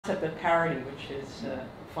concept of parity, which is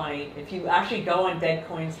funny. If you actually go on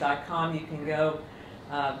deadcoins.com, you can go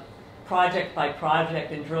project by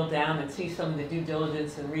project and drill down and see some of the due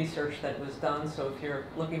diligence and research that was done. So if you're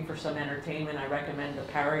looking for some entertainment, I recommend the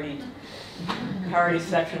parity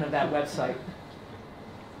section of that website.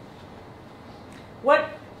 What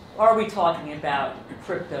are we talking about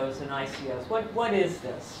cryptos and ICOs? What is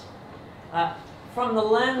this? From the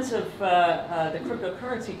lens of the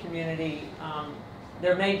cryptocurrency community,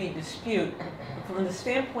 there may be dispute. From the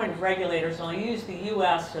standpoint of regulators, and I'll use the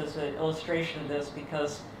U.S. as an illustration of this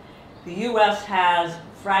because the U.S. has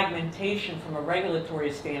fragmentation from a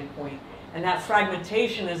regulatory standpoint, and that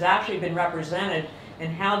fragmentation has actually been represented in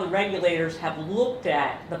how the regulators have looked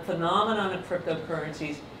at the phenomenon of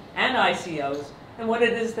cryptocurrencies and ICOs and what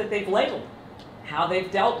it is that they've labeled, how they've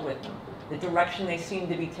dealt with them, the direction they seem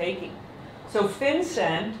to be taking. So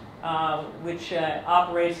FinCEN, which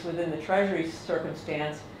operates within the Treasury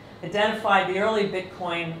circumstance, identified the early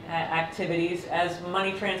Bitcoin activities as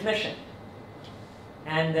money transmission.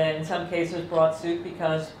 And in some cases brought suit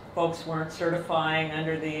because folks weren't certifying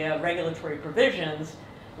under the regulatory provisions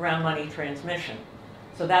around money transmission.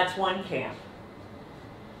 So that's one camp.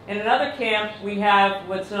 In another camp, we have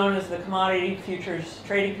what's known as the Commodity Futures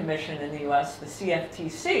Trading Commission in the US, the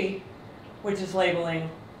CFTC, which is labeling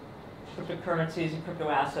cryptocurrencies and crypto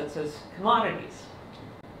assets as commodities.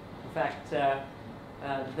 In fact,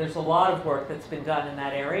 there's a lot of work that's been done in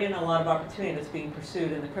that area and a lot of opportunity that's being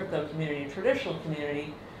pursued in the crypto community and traditional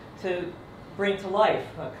community to bring to life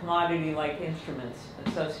commodity-like instruments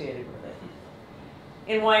associated with it.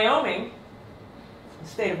 In Wyoming, the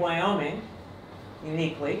state of Wyoming,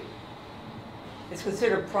 uniquely, it's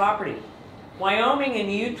considered property. Wyoming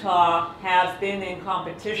and Utah have been in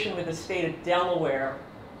competition with the state of Delaware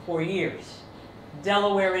for years.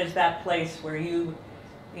 Delaware is that place where you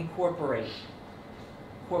incorporate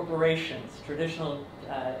corporations, traditional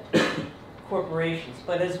corporations,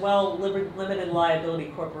 but as well limited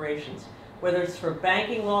liability corporations. Whether it's for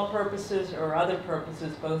banking law purposes or other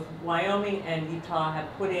purposes, both Wyoming and Utah have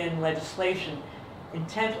put in legislation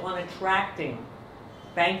intent on attracting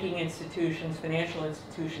banking institutions, financial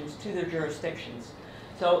institutions to their jurisdictions.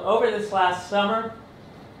 So over this last summer,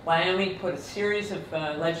 Wyoming put a series of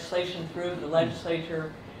legislation through the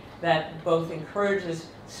legislature that both encourages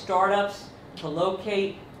startups to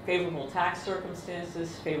locate favorable tax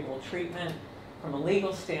circumstances, favorable treatment from a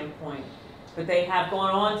legal standpoint, but they have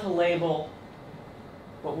gone on to label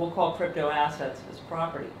what we'll call crypto assets as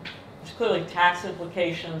property. There's clearly tax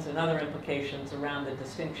implications and other implications around the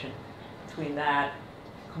distinction between that,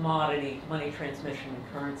 commodity, money transmission,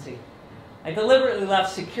 and currency. I deliberately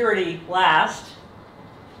left security last.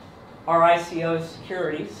 Our ICO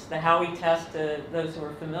securities, the Howey test, those who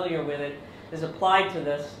are familiar with it, is applied to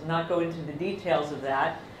this. I'll not go into the details of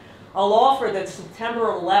that. I'll offer that September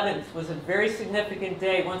 11th was a very significant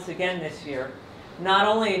day once again this year, not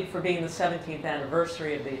only for being the 17th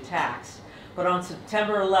anniversary of the attacks, but on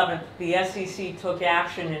September 11th, the SEC took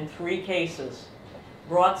action in 3 cases,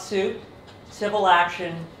 brought suit, civil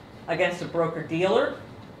action against a broker-dealer,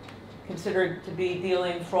 considered to be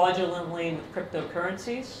dealing fraudulently with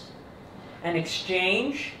cryptocurrencies, an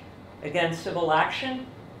exchange, again, civil action,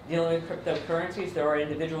 dealing with cryptocurrencies. There are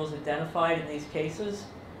individuals identified in these cases.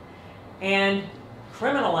 And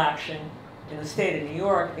criminal action in the state of New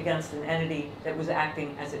York against an entity that was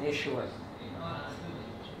acting as an issuer.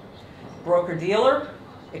 Broker-dealer,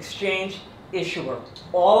 exchange, issuer.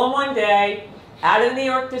 All in one day, out of the New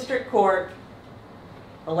York District Court,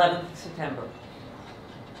 11th of September.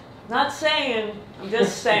 Not saying, I'm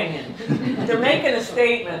just saying. They're making a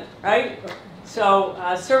statement, right? So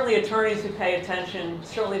certainly attorneys who pay attention,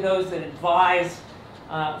 certainly those that advise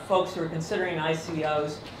folks who are considering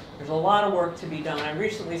ICOs, there's a lot of work to be done. I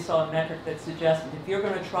recently saw a metric that suggested if you're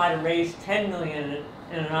going to try to raise $10 million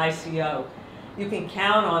in an ICO, you can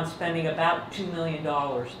count on spending about $2 million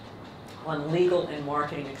on legal and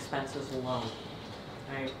marketing expenses alone.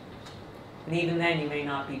 Right? And even then, you may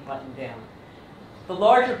not be buttoned down. The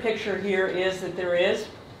larger picture here is that there is,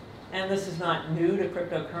 and this is not new to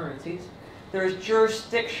cryptocurrencies, there is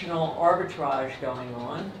jurisdictional arbitrage going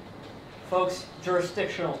on, folks,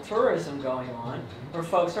 jurisdictional tourism going on, where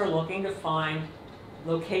folks are looking to find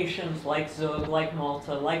locations like Zug, like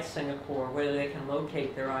Malta, like Singapore, where they can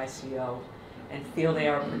locate their ICO and feel they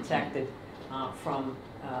are protected from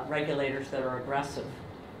regulators that are aggressive.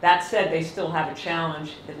 That said, they still have a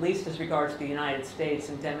challenge, at least as regards to the United States,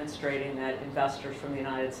 in demonstrating that investors from the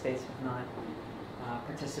United States have not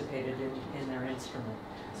participated in their instrument.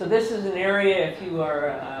 So this is an area, if you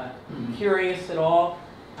are curious at all,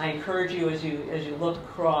 I encourage you as you look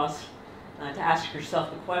across to ask yourself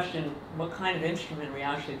the question, what kind of instrument are we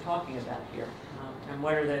actually talking about here? And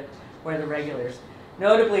what are the regulators?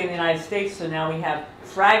 Notably in the United States, so now we have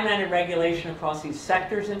fragmented regulation across these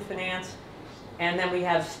sectors in finance, and then we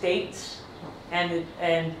have states and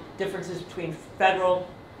differences between federal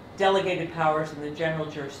delegated powers and the general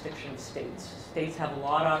jurisdiction of states. States have a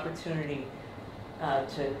lot of opportunity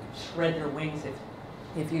to spread their wings,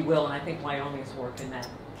 if you will, and I think Wyoming's work in that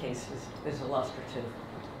case is illustrative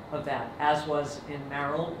of that, as was in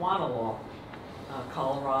marijuana law,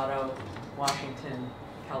 Colorado, Washington,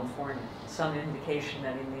 California. Some indication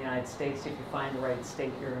that in the United States, if you find the right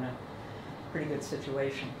state, you're in a pretty good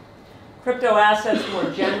situation. Crypto assets more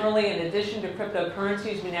generally, in addition to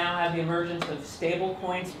cryptocurrencies, we now have the emergence of stable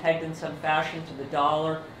coins pegged in some fashion to the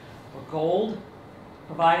dollar or gold,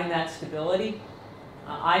 providing that stability.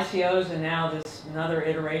 ICOs and now this another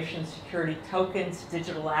iteration, security tokens,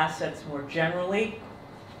 digital assets more generally.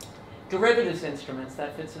 Derivatives instruments,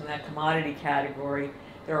 that fits in that commodity category.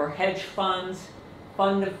 There are hedge funds,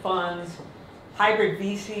 fund of funds, hybrid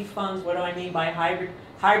VC funds. What do I mean by hybrid?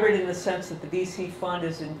 Hybrid in the sense that the VC fund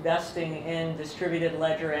is investing in distributed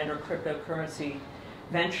ledger and or cryptocurrency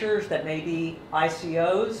ventures that may be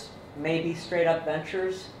ICOs, may be straight up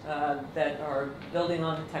ventures that are building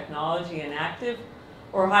on the technology and active,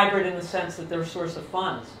 or hybrid in the sense that their source of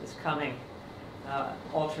funds is coming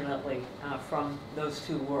alternately from those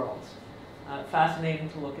two worlds. Fascinating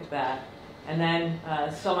to look at that. And then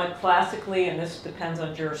somewhat classically, and this depends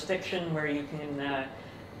on jurisdiction, where you can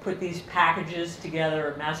put these packages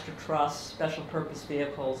together, master trusts, special purpose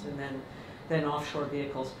vehicles, and then offshore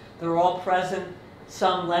vehicles. They're all present,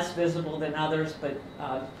 some less visible than others, but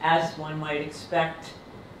as one might expect,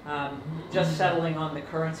 just settling on the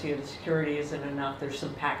currency or the security isn't enough. There's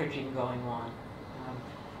some packaging going on,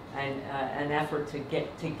 and an effort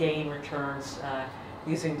to gain returns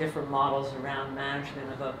using different models around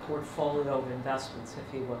management of a portfolio of investments,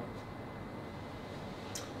 if you will.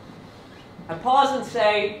 I pause and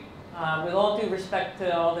say, with all due respect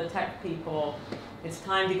to all the tech people, it's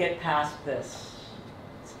time to get past this.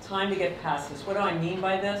 It's time to get past this. What do I mean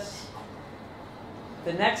by this?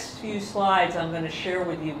 The next few slides, I'm going to share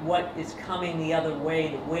with you what is coming the other way,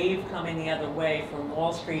 the wave coming the other way from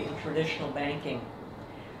Wall Street and traditional banking.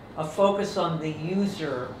 A focus on the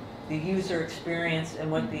user experience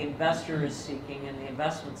and what the investor is seeking in the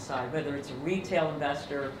investment side, whether it's a retail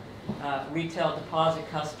investor, retail deposit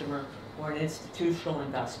customer, or an institutional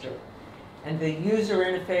investor. And the user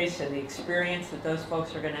interface and the experience that those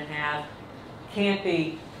folks are going to have can't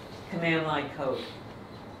be command line code.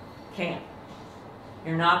 Can't.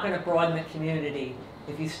 You're not going to broaden the community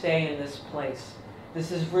if you stay in this place.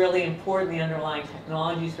 This is really important. The underlying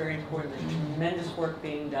technology is very important. There's tremendous work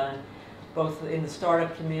being done, both in the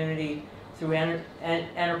startup community, through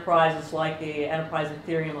enterprises like the Enterprise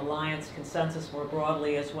Ethereum Alliance, Consensus more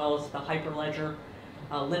broadly, as well as the Hyperledger,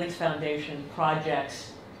 Linux Foundation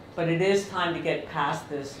projects. But it is time to get past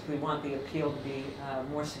this if we want the appeal to be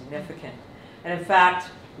more significant. And in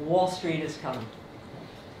fact, Wall Street is coming.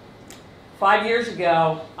 5 years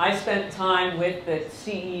ago, I spent time with the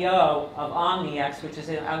CEO of OmniX, which is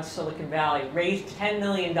out in Silicon Valley, raised $10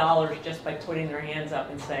 million just by putting their hands up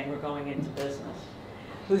and saying, we're going into business.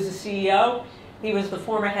 Who's the CEO? He was the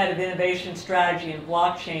former head of innovation strategy and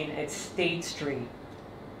blockchain at State Street,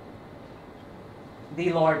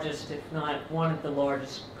 the largest, if not one of the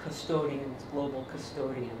largest custodians, global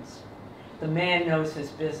custodians. The man knows his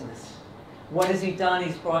business. What has he done?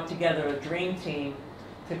 He's brought together a dream team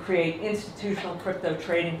to create institutional crypto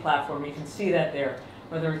trading platform. You can see that there.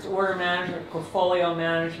 Whether it's order management, portfolio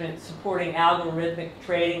management, supporting algorithmic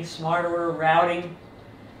trading, smart order routing,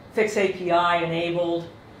 fixed API enabled,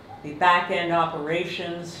 the back-end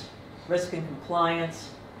operations, risk and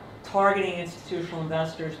compliance, targeting institutional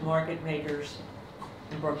investors, market makers,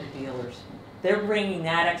 and broker-dealers. They're bringing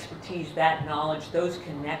that expertise, that knowledge, those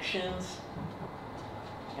connections,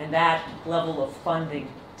 and that level of funding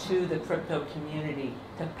to the crypto community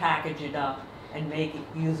to package it up and make it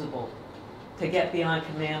usable, to get beyond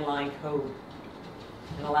command line code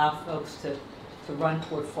and allow folks to run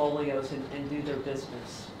portfolios and do their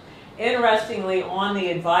business. Interestingly, on the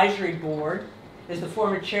advisory board is the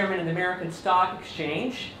former chairman of the American Stock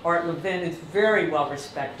Exchange, Art Levin, who's very well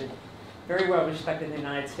respected in the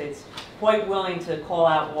United States, quite willing to call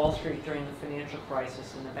out Wall Street during the financial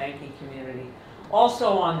crisis in the banking community.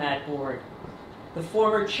 Also on that board, the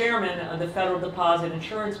former chairman of the Federal Deposit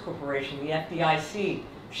Insurance Corporation, the FDIC,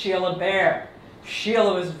 Sheila Bair.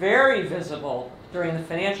 Sheila was very visible during the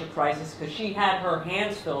financial crisis because she had her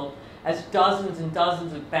hands filled as dozens and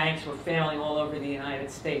dozens of banks were failing all over the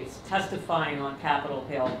United States, testifying on Capitol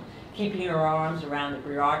Hill keeping her arms around the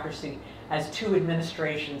bureaucracy as 2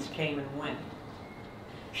 administrations came and went.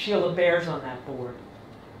 Sheila Baer's on that board.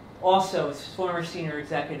 Also, is former senior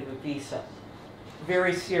executive of Visa.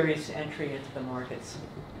 Very serious entry into the markets.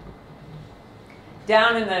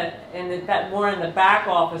 Down more in the back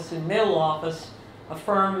office and middle office, a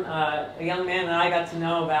firm, a young man that I got to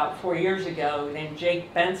know about 4 years ago named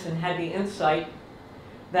Jake Benson had the insight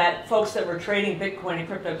that folks that were trading Bitcoin and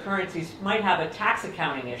cryptocurrencies might have a tax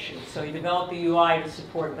accounting issue. So he developed a UI to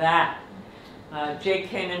support that. Jake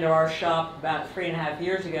came into our shop about 3.5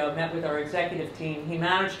 years ago, met with our executive team. He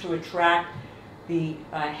managed to attract the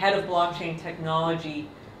head of blockchain technology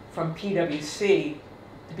from PwC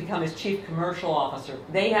to become his chief commercial officer.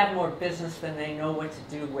 They have more business than they know what to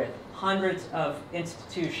do with. Hundreds of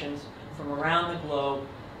institutions from around the globe,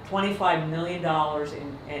 $25 million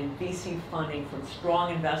in VC funding from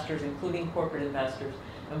strong investors, including corporate investors.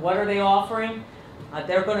 And what are they offering?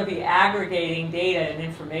 They're going to be aggregating data and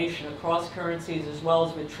information across currencies as well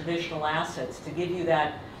as with traditional assets to give you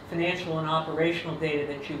that financial and operational data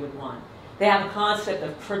that you would want. They have a concept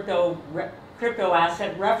of crypto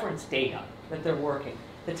asset reference data that they're working.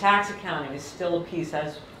 The tax accounting is still a piece,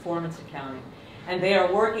 as performance accounting. And they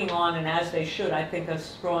are working on, and as they should, I think, a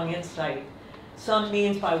strong insight, some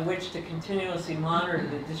means by which to continuously monitor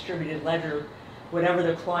the distributed ledger, whatever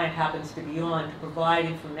the client happens to be on, to provide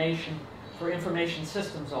information for information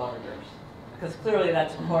systems auditors. Because clearly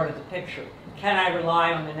that's a part of the picture. Can I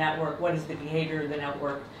rely on the network? What is the behavior of the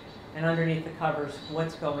network? And underneath the covers,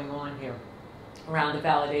 what's going on here around the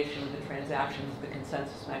validation of the transactions, the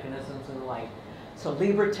consensus mechanisms, and the like. So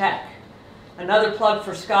LibreTech. Another plug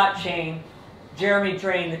for Scott Chain. Jeremy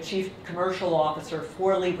Drain, the Chief Commercial Officer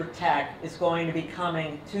for LibreTech, is going to be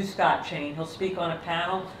coming to Scott Chain. He'll speak on a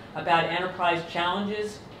panel about enterprise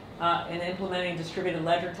challenges in implementing distributed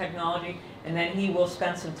ledger technology, and then he will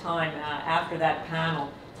spend some time after that panel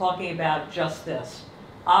talking about just this,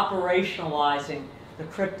 operationalizing the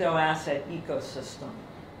crypto asset ecosystem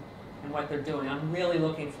and what they're doing. I'm really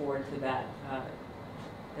looking forward to that.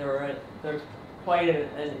 They're quite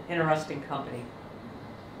an interesting company.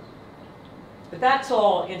 But that's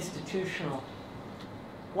all institutional.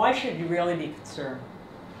 Why should you really be concerned?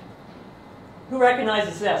 Who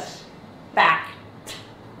recognizes this? Back.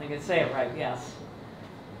 I can say it right, yes.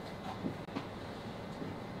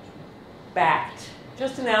 Backed.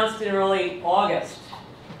 Just announced in early August.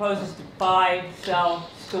 Proposes to buy, sell,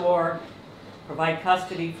 store, provide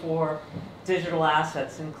custody for digital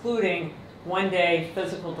assets, including one-day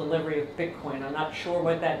physical delivery of Bitcoin. I'm not sure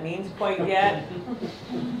what that means quite yet.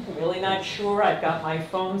 Really not sure. I've got my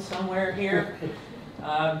phone somewhere here.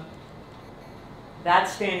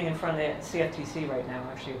 That's standing in front of the CFTC right now,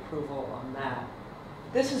 actually approval on that.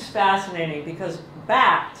 This is fascinating because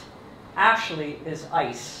backed actually is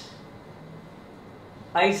ICE.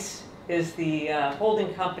 ICE is the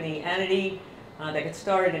holding company entity that gets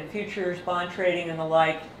started in futures, bond trading, and the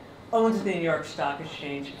like, owns the New York Stock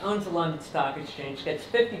Exchange, owns the London Stock Exchange, gets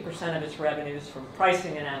 50% of its revenues from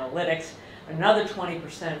pricing and analytics, another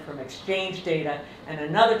 20% from exchange data, and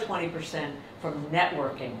another 20% from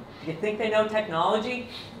networking. Do you think they know technology?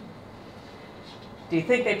 Do you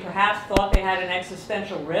think they perhaps thought they had an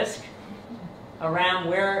existential risk around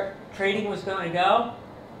where trading was going to go?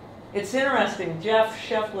 It's interesting. Jeff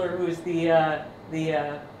Scheffler, who is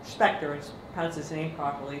the Spectre, it's pronounced his name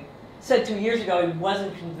properly, said 2 years ago he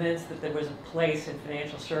wasn't convinced that there was a place in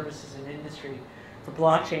financial services and industry for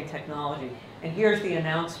blockchain technology. And here's the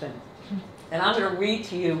announcement. And I'm going to read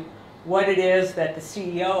to you what it is that the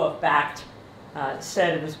CEO of Bakkt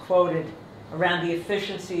said and was quoted around the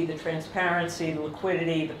efficiency, the transparency, the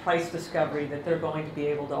liquidity, the price discovery that they're going to be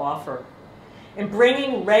able to offer. In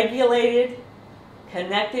bringing regulated,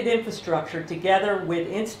 connected infrastructure together with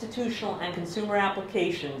institutional and consumer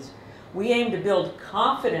applications, we aim to build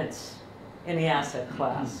confidence in the asset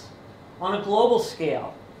class on a global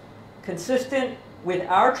scale, consistent with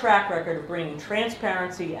our track record of bringing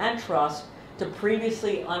transparency and trust to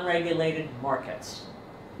previously unregulated markets.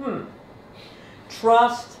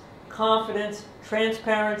 Trust, confidence,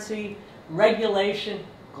 transparency, regulation,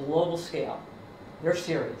 global scale. They're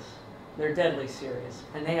serious. They're deadly serious.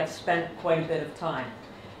 And they have spent quite a bit of time.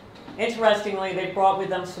 Interestingly, they brought with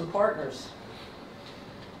them some partners.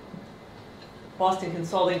 Boston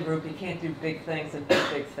Consulting Group, you can't do big things and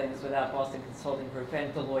big things without Boston Consulting Group,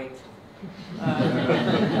 and Deloitte.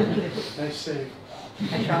 Nice save.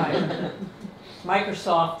 I tried.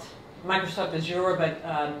 Microsoft Azure,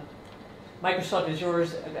 but Microsoft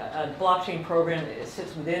Azure's blockchain program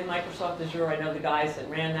sits within Microsoft Azure. I know the guys that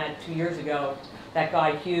ran that 2 years ago. That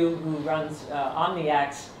guy, Hugh, who runs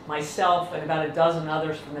OmniX, myself, and about a dozen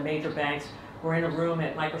others from the major banks were in a room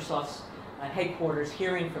at Microsoft's headquarters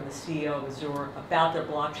hearing from the CEO of Azure about their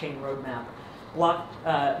blockchain roadmap.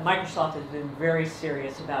 Microsoft has been very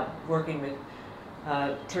serious about working with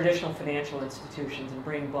traditional financial institutions and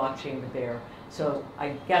bringing blockchain to bear. So I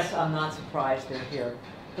guess I'm not surprised they're here.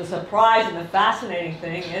 The surprise and the fascinating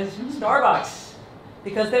thing is Starbucks,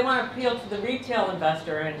 because they want to appeal to the retail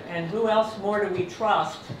investor, and who else more do we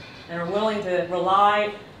trust and are willing to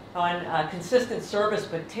rely on consistent service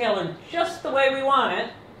but tailored just the way we want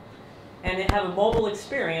it and have a mobile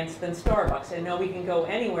experience than Starbucks. And know we can go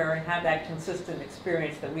anywhere and have that consistent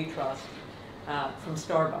experience that we trust from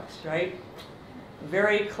Starbucks, right?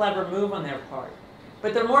 Very clever move on their part.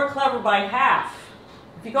 But they're more clever by half.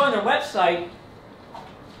 If you go on their website,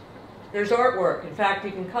 there's artwork. In fact,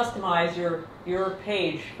 you can customize your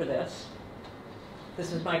page for this.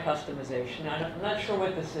 This is my customization. I'm not sure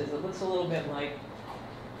what this is. It looks a little bit like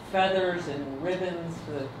feathers and ribbons,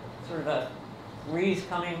 the sort of a breeze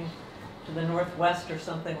coming to the northwest or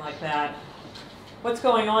something like that. What's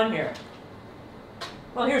going on here?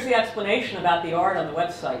 Well, here's the explanation about the art on the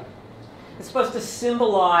website. It's supposed to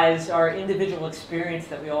symbolize our individual experience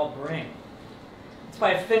that we all bring. It's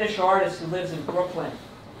by a Finnish artist who lives in Brooklyn.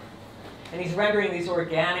 And he's rendering these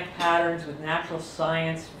organic patterns with natural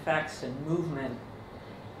science effects and movement,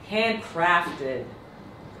 handcrafted,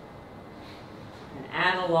 and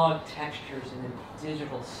analog textures in a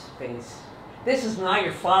digital space. This is not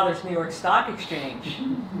your father's New York Stock Exchange.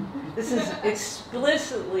 This is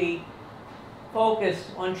explicitly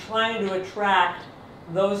focused on trying to attract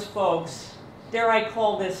those folks, dare I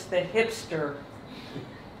call this the hipster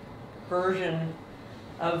version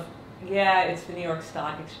of, yeah, it's the New York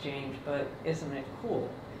Stock Exchange, but isn't it cool?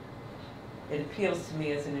 It appeals to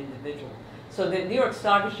me as an individual. So the New York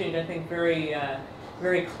Stock Exchange, I think,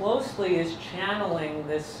 very closely is channeling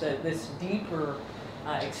this deeper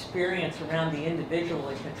experience around the individual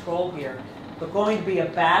and control here, but going to be a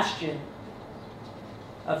bastion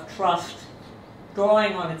of trust,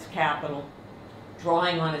 drawing on its capital,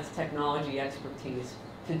 drawing on its technology expertise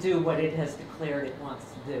to do what it has declared it wants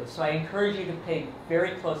to do. So I encourage you to pay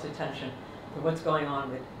very close attention to what's going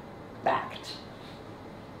on with Bakkt.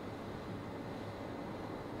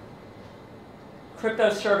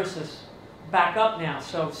 Crypto services back up now.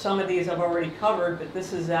 So some of these I've already covered, but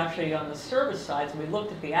this is actually on the service side. So we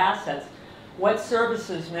looked at the assets. What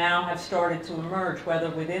services now have started to emerge,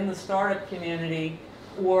 whether within the startup community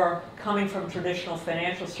or coming from traditional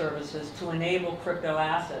financial services to enable crypto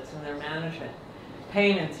assets and their management?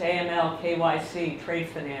 Payments, AML, KYC, trade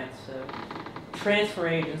finance, transfer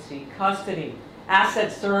agency, custody,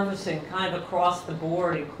 asset servicing kind of across the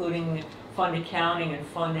board, including fund accounting and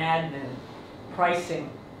fund admin, pricing,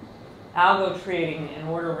 algo trading and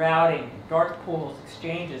order routing, dark pools,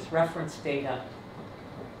 exchanges, reference data,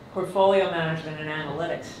 portfolio management and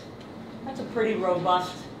analytics. That's a pretty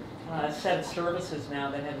robust set of services now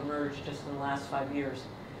that have emerged just in the last 5 years.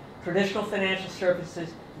 Traditional financial services,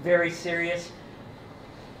 very serious.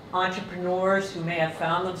 Entrepreneurs who may have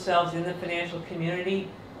found themselves in the financial community,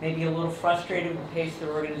 maybe a little frustrated with the pace their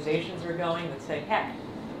organizations are going, that say, heck,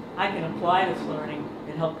 I can apply this learning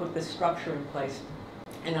and help put this structure in place.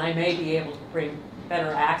 And I may be able to bring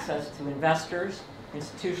better access to investors,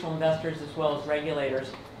 institutional investors, as well as regulators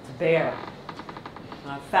to bear.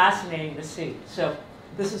 Fascinating to see. So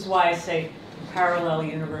this is why I say parallel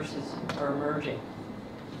universes are emerging.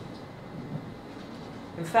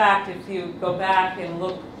 In fact, if you go back and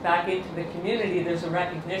look back into the community, there's a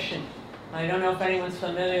recognition. I don't know if anyone's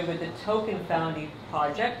familiar with the Token Founding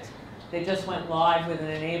project. They just went live with an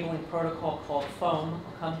enabling protocol called Foam.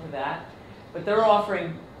 I'll come to that. But they're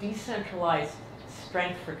offering decentralized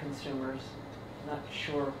strength for consumers. I'm not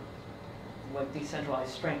sure what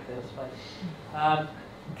decentralized strength is, but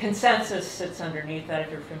Consensus sits underneath that,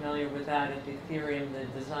 if you're familiar with that, at Ethereum,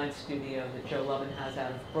 the design studio that Joe Lovin has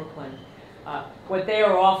out of Brooklyn. What they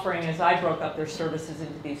are offering is, I broke up their services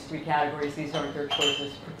into these 3 categories. These aren't their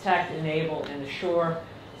choices: protect, enable, and assure.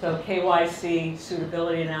 So KYC,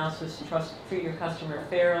 suitability analysis, treat your customer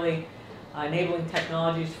fairly, enabling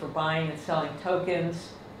technologies for buying and selling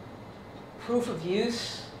tokens, proof of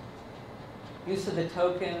use of the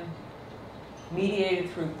token, mediated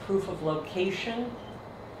through proof of location,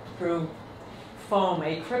 through Foam,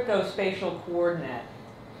 a crypto-spatial coordinate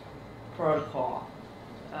protocol.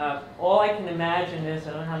 All I can imagine is,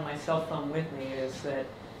 I don't have my cell phone with me, is that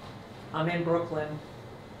I'm in Brooklyn,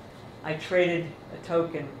 I traded a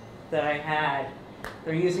token that I had,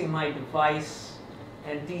 They're using my device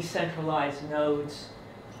and decentralized nodes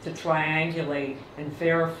to triangulate and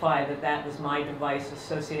verify that that was my device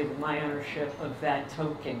associated with my ownership of that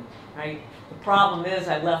token, right? The problem is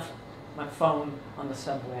I left my phone on the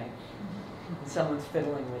subway and someone's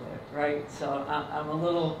fiddling with it, right? So I'm a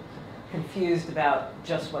little confused about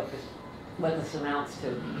just what this amounts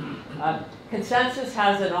to. Consensus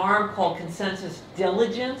has an arm called Consensus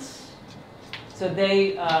Diligence. So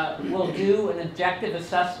they will do an objective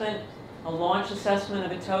assessment, a launch assessment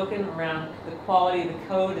of a token around the quality of the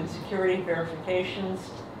code and security verifications,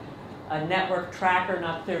 a network tracker,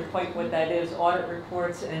 not clear quite what that is, audit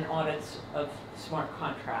reports, and audits of smart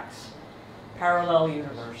contracts. Parallel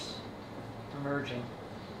universe emerging.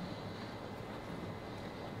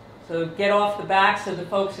 So get off the backs of the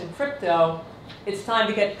folks in crypto, it's time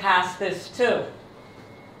to get past this too.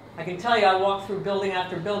 I can tell you I walked through building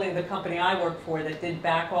after building the company I work for that did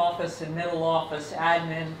back office and middle office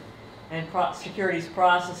admin and securities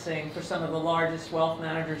processing for some of the largest wealth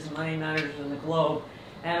managers and money managers in the globe.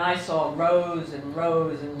 And I saw rows and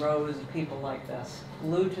rows and rows of people like this,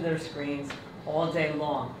 glued to their screens all day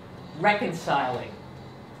long, reconciling.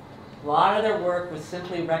 A lot of their work was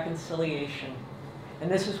simply reconciliation.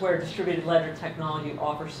 And this is where distributed ledger technology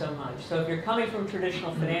offers so much. So if you're coming from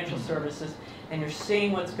traditional financial services and you're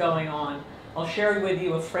seeing what's going on, I'll share with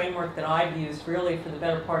you a framework that I've used really for the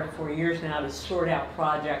better part of 4 years now to sort out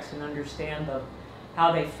projects and understand them,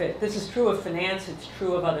 how they fit. This is true of finance, it's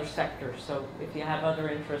true of other sectors. So if you have other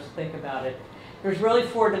interests, think about it. There's really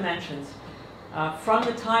 4 dimensions. From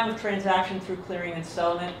the time of transaction through clearing and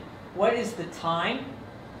settlement, what is the time,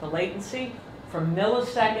 the latency, from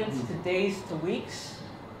milliseconds to days to weeks?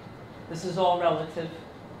 This is all relative.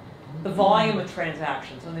 The volume of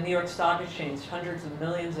transactions on the New York Stock Exchange, hundreds of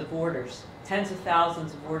millions of orders, tens of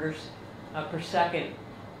thousands of orders per second,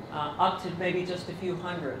 up to maybe just a few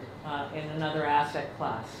hundred in another asset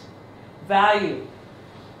class. Value.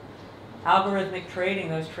 Algorithmic trading,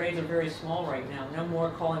 those trades are very small right now. No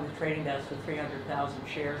more calling the trading desk with 300,000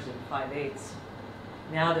 shares in 5/8.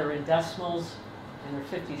 Now they're in decimals and they're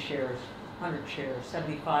 50 shares, 100 shares,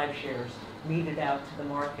 75 shares, meted out to the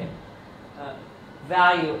market.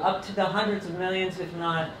 Value, up to the hundreds of millions, if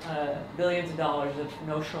not billions of dollars of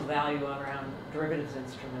notional value around derivatives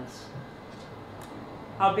instruments.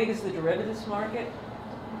 How big is the derivatives market?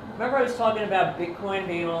 Remember I was talking about Bitcoin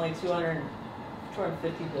being only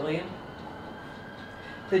 250 billion?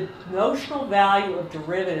 The notional value of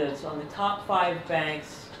derivatives on the top 5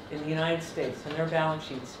 banks in the United States and their balance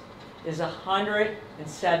sheets is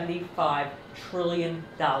 $175 trillion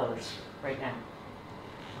right now.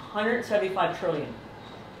 175 trillion.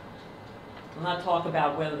 We'll not talk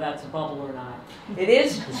about whether that's a bubble or not. It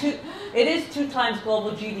is 2 times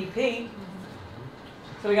global GDP.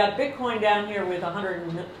 So we got Bitcoin down here with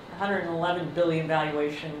 111 billion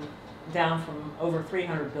valuation, down from over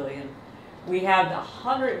 300 billion. We have the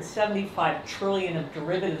 175 trillion of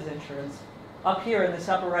derivatives instruments up here in this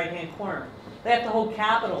upper right-hand corner. They have to hold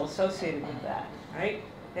capital associated with that, right?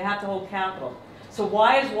 They have to hold capital. So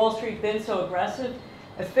why has Wall Street been so aggressive?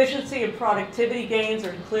 Efficiency and productivity gains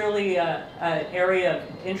are clearly an area of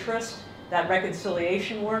interest, that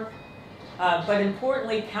reconciliation work. But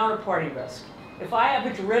importantly, counterparty risk. If I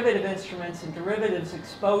have a derivative instruments and derivatives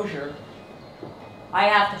exposure, I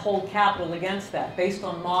have to hold capital against that based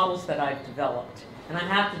on models that I've developed. And I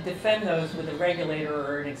have to defend those with a regulator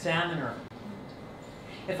or an examiner.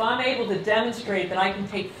 If I'm able to demonstrate that I can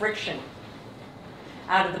take friction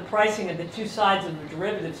out of the pricing of the 2 sides of the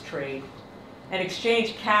derivatives trade and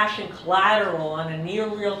exchange cash and collateral on a near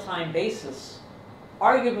real-time basis,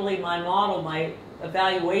 arguably my model, my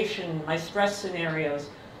evaluation, my stress scenarios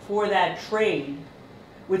for that trade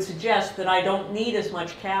would suggest that I don't need as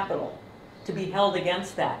much capital to be held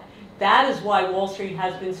against that. That is why Wall Street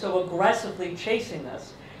has been so aggressively chasing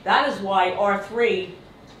this. That is why R3,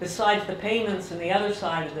 besides the payments and the other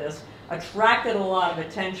side of this, attracted a lot of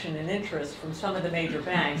attention and interest from some of the major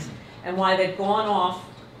banks, and why they've gone off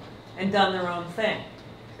and done their own thing.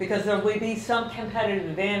 Because there will be some competitive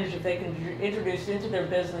advantage if they can introduce into their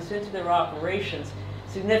business, into their operations,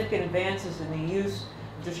 significant advances in the use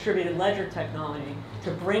of distributed ledger technology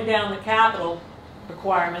to bring down the capital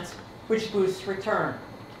requirements, which boosts return.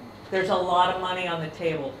 There's a lot of money on the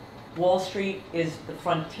table. Wall Street is the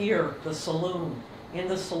frontier, the saloon. In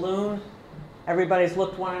the saloon, everybody's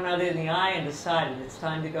looked one another in the eye and decided it's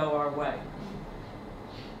time to go our way.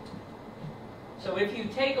 So if you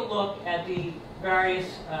take a look at the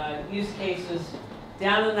various use cases,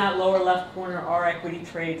 down in that lower left corner are equity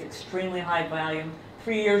trades, extremely high volume,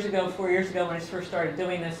 3 years ago, 4 years ago, when I first started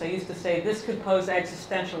doing this, I used to say this could pose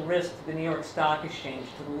existential risk to the New York Stock Exchange,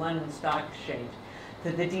 to the London Stock Exchange,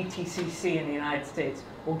 to the DTCC in the United States.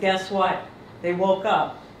 Well, guess what? They woke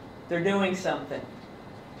up. They're doing something.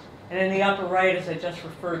 And in the upper right, as I just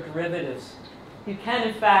referred, derivatives. You can,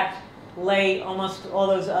 in fact, lay almost all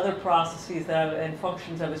those other processes and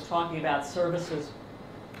functions I was talking about, services,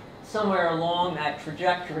 somewhere along that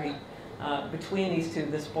trajectory between these two,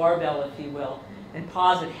 this barbell, if you will, and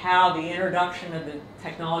posit how the introduction of the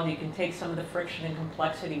technology can take some of the friction and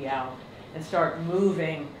complexity out and start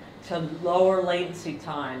moving to lower latency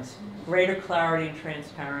times, greater clarity and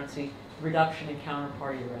transparency, reduction in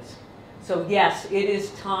counterparty risk. So yes, it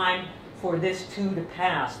is time for this too to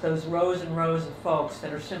pass, those rows and rows of folks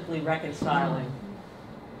that are simply reconciling,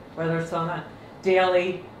 whether it's on a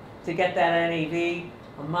daily to get that NAV,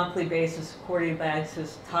 a monthly basis, quarterly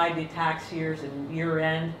basis, tied to tax years and year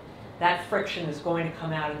end. That friction is going to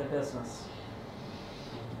come out of the business.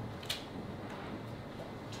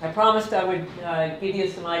 I promised I would give you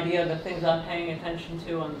some idea of the things I'm paying attention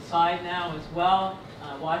to on the side now as well,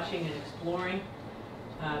 watching and exploring.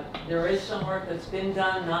 There is some work that's been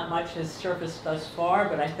done. Not much has surfaced thus far,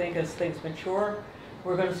 but I think as things mature,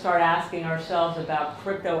 we're going to start asking ourselves about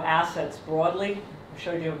crypto assets broadly. I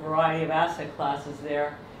showed you a variety of asset classes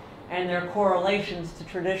there, and their correlations to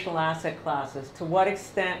traditional asset classes. To what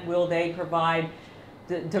extent will they provide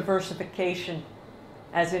diversification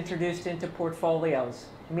as introduced into portfolios?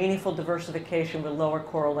 Meaningful diversification with lower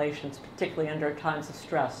correlations, particularly under times of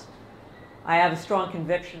stress. I have a strong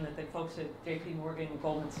conviction that the folks at JP Morgan and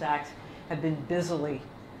Goldman Sachs have been busily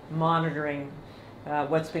monitoring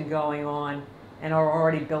what's been going on and are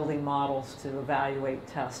already building models to evaluate,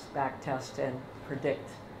 test, back test, and predict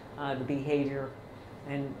the behavior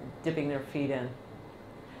and dipping their feet in.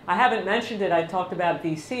 I haven't mentioned it, I talked about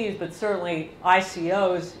VCs, but certainly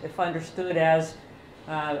ICOs, if understood as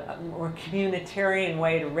a more communitarian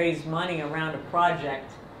way to raise money around a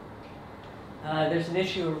project, there's an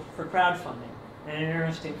issue for crowdfunding, and an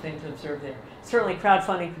interesting thing to observe there. Certainly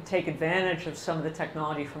crowdfunding could take advantage of some of the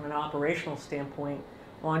technology from an operational standpoint,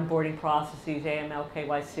 onboarding processes, AML,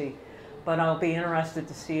 KYC, but I'll be interested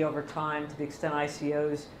to see over time, to the extent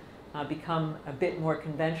ICOs become a bit more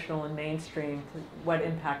conventional and mainstream, what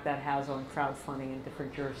impact that has on crowdfunding in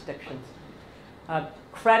different jurisdictions.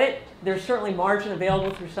 Credit, there's certainly margin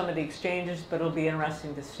available through some of the exchanges, but it'll be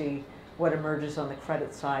interesting to see what emerges on the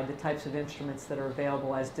credit side, the types of instruments that are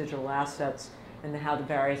available as digital assets, and how the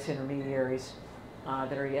various intermediaries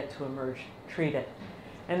that are yet to emerge treat it.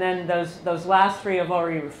 And then those last three I've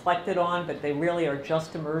already reflected on, but they really are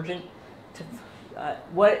just emergent.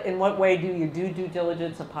 In what way do you do due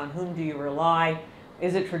diligence? Upon whom do you rely?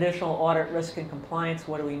 Is it traditional audit, risk, and compliance?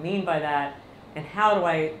 What do we mean by that? And how do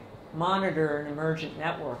I monitor an emergent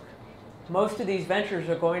network? Most of these ventures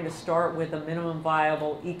are going to start with a minimum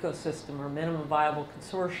viable ecosystem or minimum viable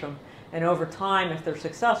consortium, and over time, if they're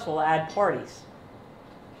successful, add parties.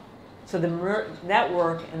 So the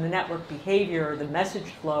network and the network behavior, the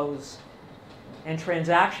message flows, and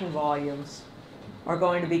transaction volumes are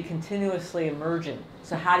going to be continuously emergent.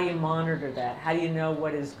 So how do you monitor that? How do you know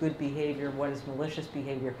what is good behavior, what is malicious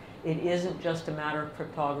behavior? It isn't just a matter of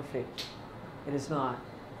cryptography. It is not.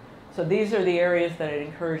 So these are the areas that I'd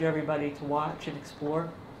encourage everybody to watch and explore.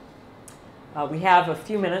 We have a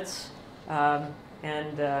few minutes and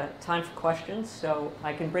time for questions, so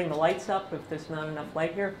I can bring the lights up if there's not enough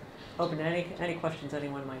light here. Open to any questions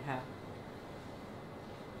anyone might have.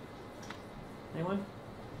 Anyone?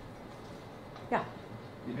 Yeah.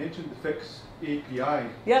 You mentioned the FIX API.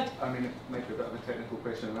 Yeah. I mean, it might be a bit of a technical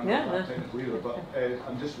question, and I'm not not technical either, but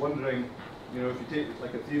I'm just wondering, you know, if you take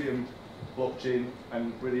like Ethereum blockchain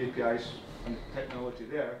and where the APIs and technology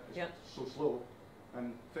there is so slow,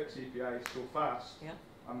 and FIX API is so fast,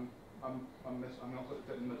 I'm not put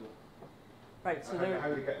it in the middle. Right. So how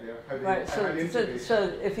do they get there? How right. How they integrate so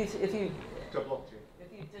if you to a blockchain.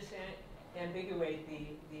 If you disambiguate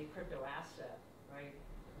the crypto asset,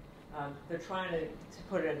 right? They're trying to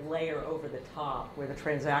put a layer over the top where the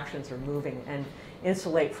transactions are moving and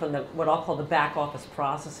insulate from what I'll call the back office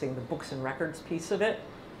processing, the books and records piece of it,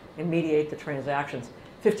 and mediate the transactions.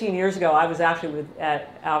 15 years ago, I was actually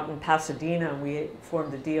out in Pasadena, and we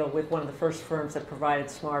formed a deal with one of the first firms that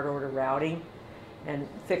provided smart order routing and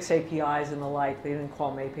FIX APIs and the like. They didn't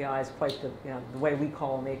call them APIs quite the way we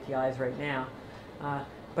call them APIs right now.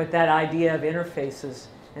 But that idea of interfaces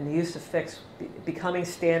and the use of FIX becoming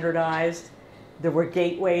standardized. There were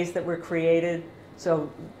gateways that were created.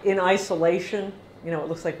 So in isolation, you know, it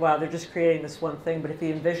looks like, wow, they're just creating this one thing. But if you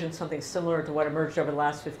envision something similar to what emerged over the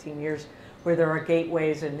last 15 years, where there are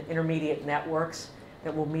gateways and intermediate networks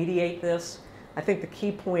that will mediate this. I think the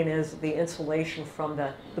key point is the insulation from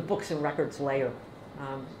the books and records layer.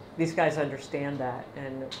 These guys understand that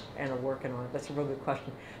and are working on it. That's a real good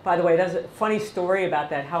question. By the way, there's a funny story about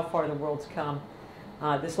that, how far the world's come.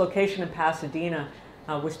 This location in Pasadena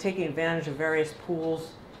was taking advantage of various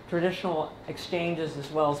pools, traditional exchanges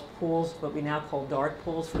as well as pools, what we now call dark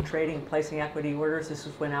pools for trading and placing equity orders. This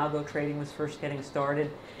was when algo trading was first getting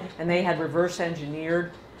started. And they had reverse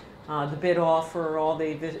engineered the bid offer, all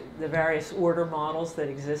the various order models that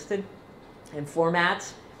existed and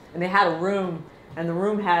formats. And they had a room, and the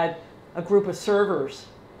room had a group of servers.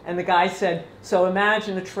 And the guy said, so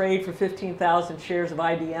imagine a trade for 15,000 shares of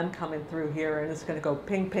IBM coming through here, and it's going to go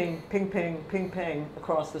ping, ping, ping, ping, ping, ping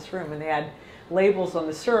across this room. And they had labels on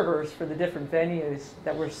the servers for the different venues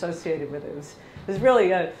that were associated with it. It was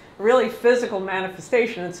really a really physical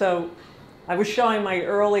manifestation. And so I was showing my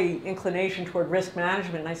early inclination toward risk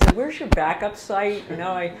management, and I said, where's your backup site? You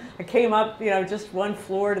know, I came up, you know, just one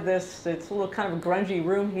floor to this. It's a little kind of a grungy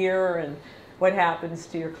room here, and what happens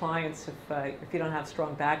to your clients if you don't have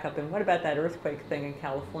strong backup? And what about that earthquake thing in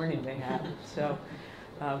California they had? So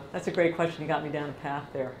that's a great question. You got me down a path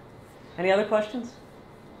there. Any other questions?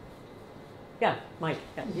 Yeah, Mike.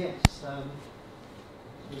 Yeah. Yes.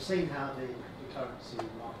 We've seen how the currency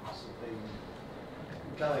markets have been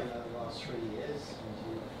going over the last 3 years,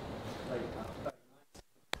 and you played that very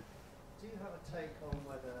nicely. Do you have a take on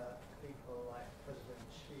whether people like President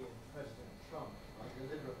Xi and President Trump are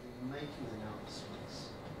deliberately making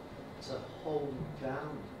announcements to hold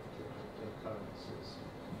down the cryptocurrencies?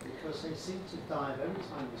 Because they seem to dive every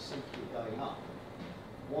time we seem to be going up.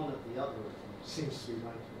 One of the other of them seems to be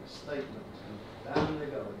making a statement, and down they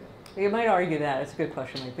go again. You might argue that. It's a good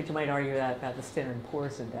question, Mike, but you might argue that about the Standard &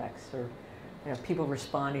 Poor's Index, or people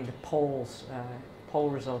responding to polls, poll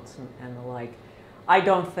results and the like. I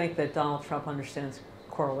don't think that Donald Trump understands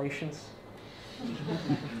correlations.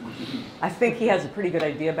 I think he has a pretty good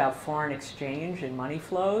idea about foreign exchange and money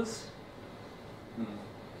flows,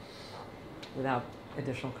 without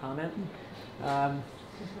additional comment.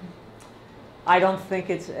 I don't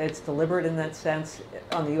think it's deliberate in that sense.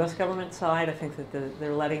 On the U.S. government side, I think that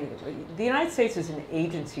they're letting... The United States is an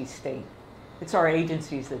agency state. It's our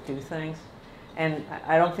agencies that do things. And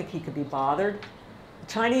I don't think he could be bothered. The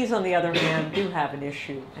Chinese, on the other hand, do have an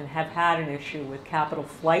issue and have had an issue with capital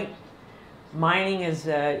flight. Mining has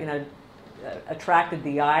attracted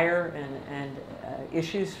the ire and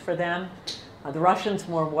issues for them. The Russians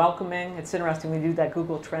more welcoming. It's interesting, when you do that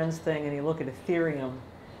Google Trends thing and you look at Ethereum,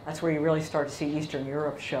 that's where you really start to see Eastern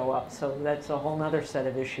Europe show up. So that's a whole other set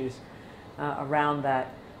of issues around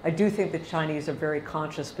that. I do think the Chinese are very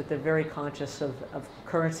conscious, but they're very conscious of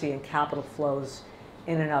currency and capital flows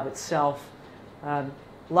in and of itself.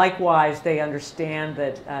 Likewise, they understand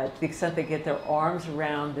that to the extent they get their arms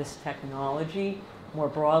around this technology more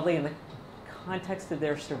broadly in the context of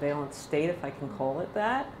their surveillance state, if I can call it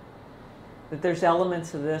that there's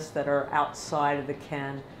elements of this that are outside of the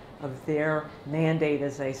ken of their mandate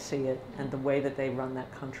as they see it, and the way that they run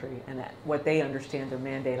that country, and what they understand their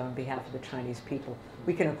mandate on behalf of the Chinese people.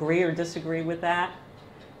 We can agree or disagree with that,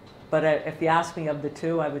 but if you ask me of the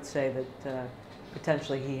two, I would say that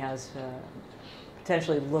potentially he has,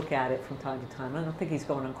 potentially look at it from time to time. I don't think he's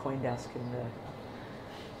going on CoinDesk and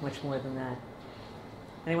much more than that.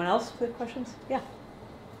 Anyone else with questions? Yeah.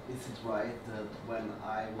 Is it right that when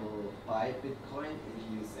I will buy Bitcoin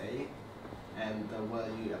in the USA, and the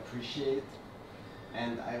value appreciate,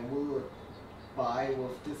 and I will buy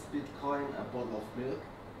with this Bitcoin a bottle of milk,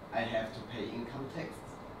 I have to pay income tax?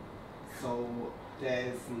 So there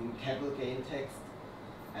is a capital gain tax,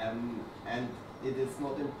 and it is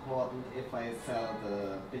not important if I sell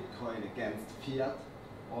the Bitcoin against fiat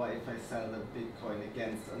or if I sell the Bitcoin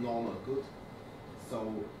against a normal good.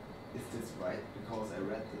 So is this right? Because I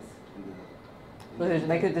read this in the... Well, there's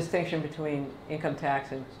make a distinction between income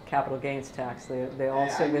tax and capital gains tax. They all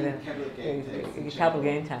sit within capital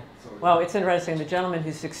gain tax. Sorry. Well, it's interesting. The gentleman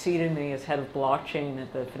who succeeded me as head of blockchain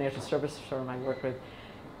at the financial services firm I work with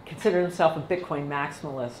considered himself a Bitcoin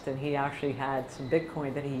maximalist, and he actually had some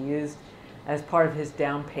Bitcoin that he used as part of his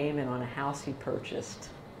down payment on a house he purchased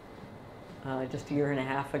just a year and a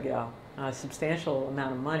half ago. A substantial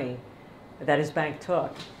amount of money that his bank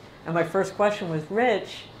took. And my first question was,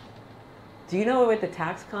 Rich, do you know what the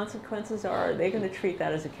tax consequences are? Are they going to treat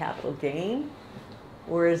that as a capital gain?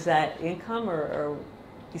 Or is that income? Or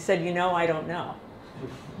he said, I don't know.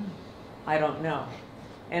 I don't know.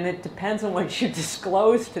 And it depends on what you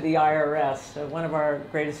disclose to the IRS. One of our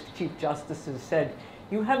greatest Chief Justices said,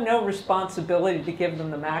 you have no responsibility to give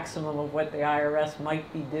them the maximum of what the IRS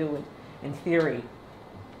might be doing in theory.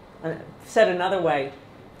 Said another way,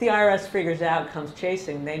 if the IRS figures out, comes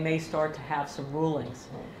chasing, they may start to have some rulings.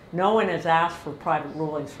 No one has asked for private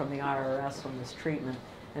rulings from the IRS on this treatment,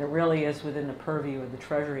 and it really is within the purview of the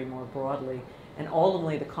Treasury more broadly, and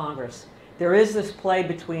ultimately the Congress. There is this play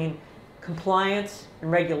between compliance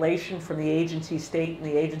and regulation from the agency state and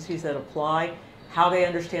the agencies that apply, how they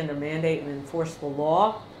understand their mandate and enforce the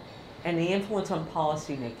law, and the influence on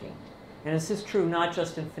policy making. And this is true not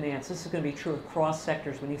just in finance, this is going to be true across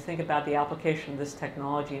sectors. When you think about the application of this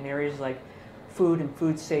technology in areas like food and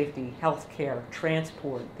food safety, healthcare,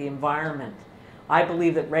 transport, the environment, I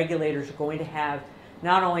believe that regulators are going to have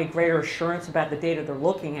not only greater assurance about the data they're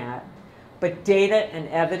looking at, but data and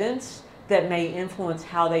evidence that may influence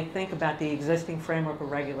how they think about the existing framework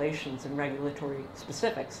of regulations and regulatory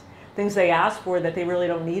specifics. Things they ask for that they really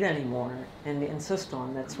don't need anymore and insist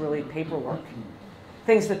on, that's really paperwork.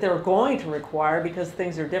 Things that they're going to require because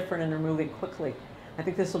things are different and they're moving quickly. I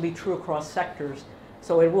think this will be true across sectors.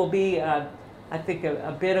 So it will be, I think,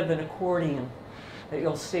 a bit of an accordion that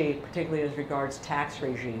you'll see, particularly as regards tax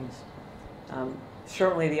regimes.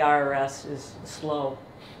 Certainly the IRS is slow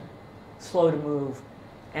to move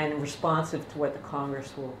and responsive to what the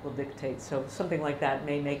Congress will dictate. So something like that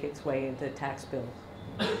may make its way into tax bills.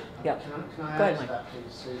 Yeah. Can I Go ahead, add to Mike. that,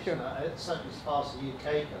 please, Susan? Sure. Certainly as far as the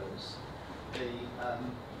UK goes,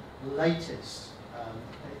 the latest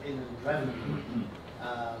Inland Revenue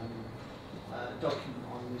document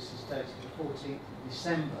on this is dated the 14th of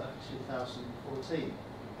December 2014.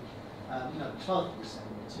 No, 12th of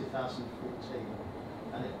December 2014.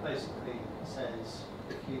 And it basically says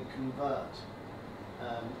if you convert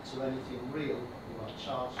to anything real, you are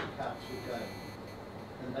charged a capital gain.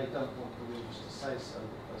 And they don't want the rules to say so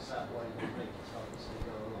because that way they make it up as they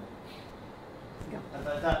go along. Yeah.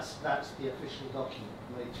 But that's the official document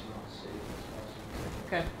from HMRC.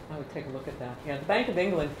 Okay, I would take a look at that. Yeah, the Bank of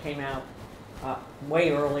England came out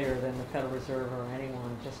way earlier than the Federal Reserve or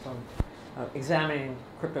anyone just on examining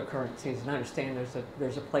cryptocurrencies and understand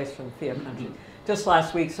there's a place for the fiat country. Just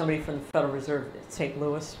last week, somebody from the Federal Reserve at St.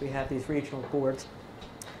 Louis, we have these regional boards,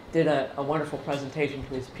 did a wonderful presentation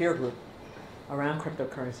to his peer group around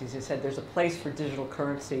cryptocurrencies. He said there's a place for digital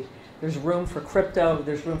currency. There's room for crypto.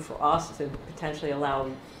 There's room for us to potentially allow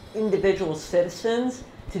individual citizens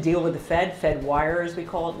to deal with the Fed wire, as we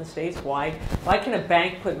call it in the States. Why can a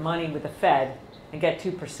bank put money with the Fed and get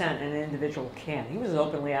 2% and an individual can't? He was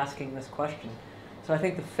openly asking this question. So I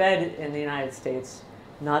think the Fed in the United States,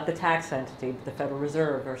 not the tax entity, but the Federal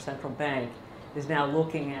Reserve, our central bank, is now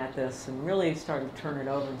looking at this and really starting to turn it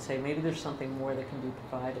over and say maybe there's something more that can be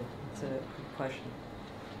provided. It's a good question.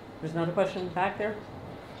 There's another question back there?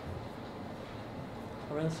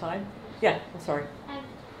 Over on the side? Yeah, I'm sorry.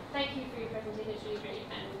 Thank you for your presentation, it's really great.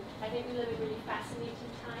 And I think we live in really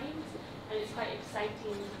fascinating times, and it's quite exciting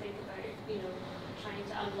to think about, trying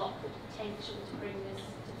to unlock the potential to bring this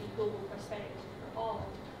to be global prosperity for all.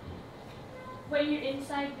 When you're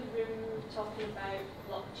inside the room talking about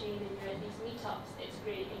blockchain and you're at these meetups, it's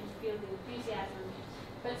great and you feel the enthusiasm.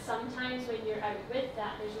 But sometimes when you're out with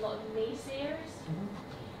that, there's a lot of naysayers,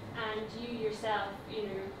 and you yourself,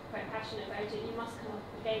 quite passionate about it. You must come up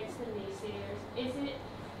against the naysayers.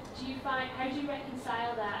 How do you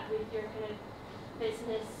reconcile that with your kind of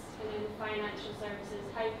business and financial services?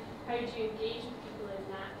 How do you engage with people in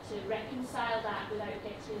that to reconcile that without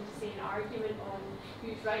getting into, say, an argument on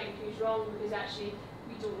who's right and who's wrong? Because actually,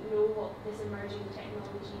 we don't know what this emerging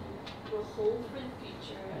technology will hold for the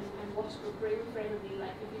future and what it will bring for everybody.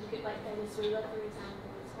 Like if you look at Venezuela, for example,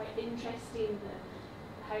 it's quite interesting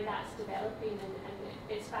how that's developing, and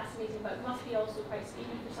it's fascinating. But it must be also quite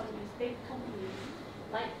scary for some of these big companies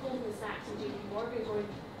like Goldman Sachs and JP Morgan going,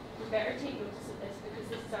 we better take notice of this because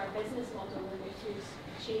this is our business model and it could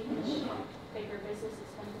change bigger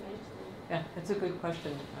businesses fundamentally. Yeah, that's a good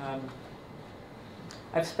question.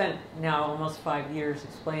 I've spent now almost 5 years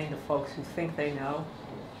explaining to folks who think they know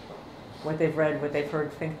what they've read, what they've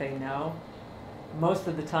heard, think they know. Most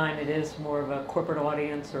of the time it is more of a corporate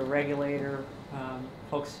audience or regulator,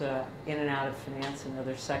 folks in and out of finance and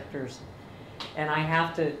other sectors. And I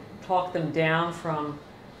have to talk them down from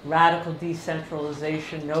radical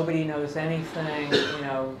decentralization, nobody knows anything,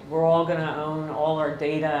 we're all going to own all our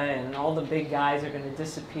data and all the big guys are going to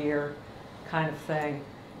disappear kind of thing,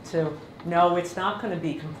 to no, it's not going to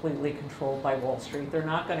be completely controlled by Wall Street. They're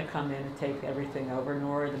not going to come in and take everything over,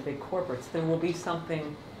 nor are the big corporates. There will be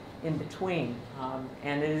something in between.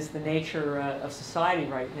 And it is the nature of society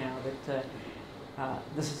right now that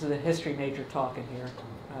this is the history major talking here.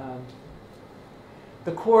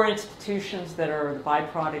 The core institutions that are the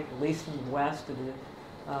byproduct, at least in the West, of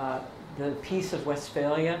the Peace of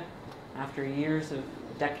Westphalia, after years of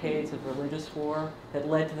decades of religious war that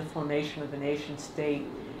led to the formation of the nation state.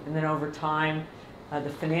 And then over time, the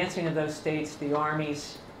financing of those states, the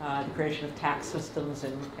armies, the creation of tax systems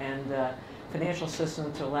and financial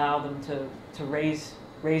systems to allow them to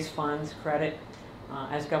raise funds, credit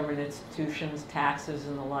as government institutions, taxes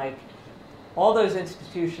and the like. All those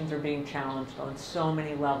institutions are being challenged on so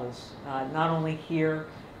many levels, not only here,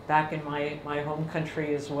 back in my home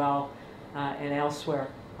country as well, and elsewhere.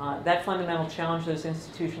 That fundamental challenge those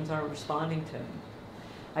institutions aren't responding to.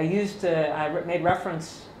 I made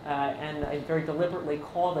reference, and I very deliberately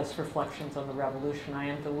call this Reflections on the Revolution. I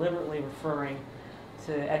am deliberately referring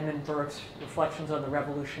to Edmund Burke's Reflections on the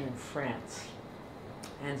Revolution in France,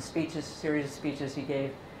 and series of speeches he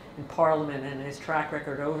gave in Parliament and his track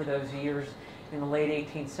record over those years in the late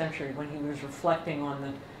 18th century when he was reflecting on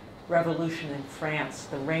the revolution in France,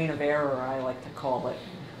 the reign of error, I like to call it.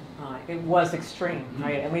 It was extreme,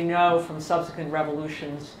 right? And we know from subsequent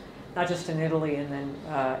revolutions, not just in Italy and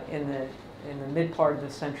then in the mid part of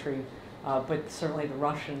the century, but certainly the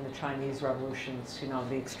Russian, the Chinese revolutions, you know,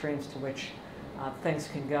 the extremes to which things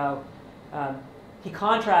can go. He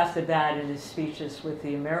contrasted that in his speeches with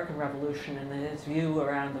the American Revolution and then his view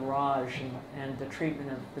around the Raj and the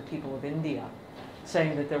treatment of the people of India,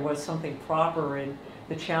 saying that there was something proper in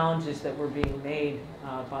the challenges that were being made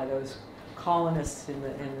by those colonists in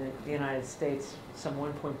the United States. Some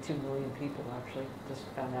 1.2 million people actually just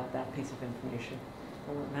found out that piece of information.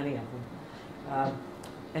 There weren't many of them.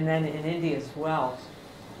 And then in India as well.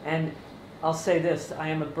 And I'll say this, I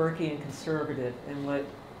am a Burkean conservative, and what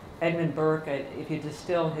Edmund Burke, if you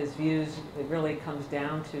distill his views, it really comes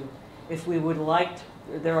down to, if we would like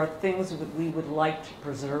to, there are things that we would like to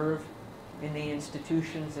preserve in the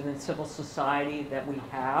institutions and in civil society that we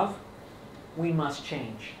have, we must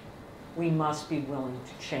change. We must be willing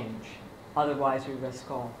to change. Otherwise, we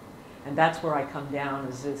risk all. And that's where I come down,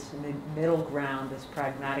 is this middle ground, this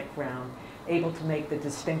pragmatic ground, able to make the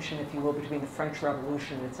distinction, if you will, between the French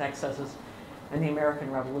Revolution and its excesses and the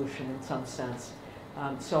American Revolution in some sense.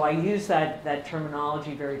 So I use that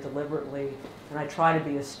terminology very deliberately, and I try to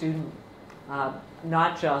be a student,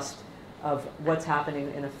 not just of what's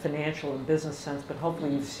happening in a financial and business sense, but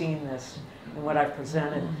hopefully you've seen this in what I've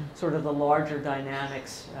presented, sort of the larger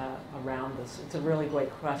dynamics around this. It's a really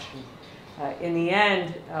great question. In the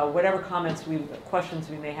end, whatever questions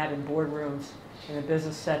we may have in boardrooms, in a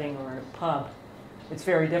business setting or in a pub, it's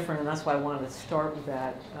very different, and that's why I wanted to start with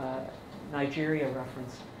that Nigeria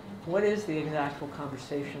reference. What is the actual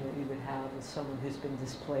conversation that you would have with someone who's been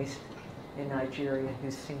displaced in Nigeria,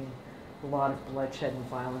 who's seen a lot of bloodshed and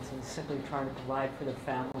violence and is simply trying to provide for their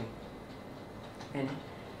family, and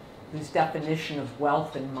whose definition of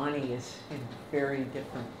wealth and money is very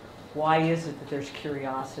different? Why is it that there's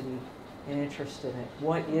curiosity and interest in it?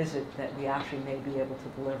 What is it that we actually may be able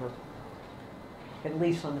to deliver, at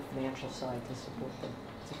least on the financial side, to support them?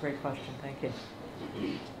 It's a great question. Thank you.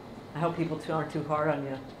 I hope people aren't too hard on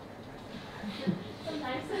you.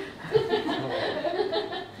 Sometimes.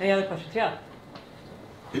 Any other questions? Yeah.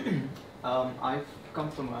 I've come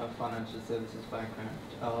from a financial services background.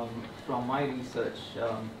 From my research,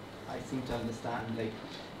 I seem to understand, like,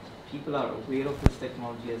 people are aware of this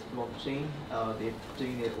technology as blockchain. They're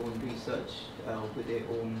doing their own research with their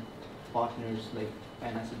own partners, like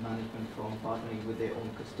an asset management firm partnering with their own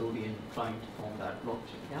custodian, trying to form that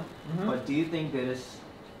blockchain. Yeah. Mm-hmm. But do you think there is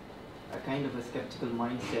a kind of a skeptical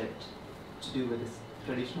mindset to do with this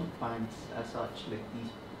traditional banks as such, like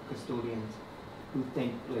these custodians, who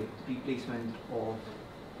think like the replacement of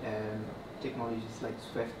technologies like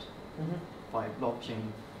SWIFT by blockchain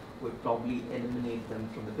would probably eliminate them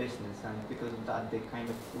from the business, and because of that, they're kind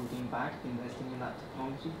of holding back investing in that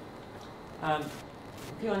technology?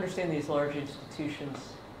 If you understand these large institutions,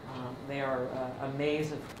 they are a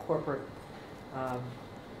maze of corporate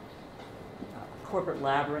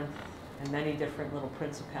labyrinth and many different little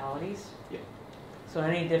principalities. Yeah. So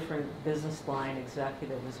any different business line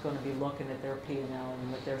executive is going to be looking at their P&L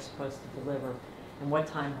and what they're supposed to deliver and what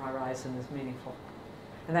time horizon is meaningful.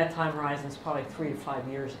 And that time horizon is probably 3 to 5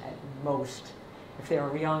 years at most. If they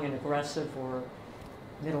are young and aggressive or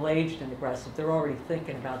middle-aged and aggressive, they're already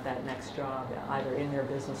thinking about that next job, either in their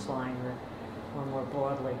business line or more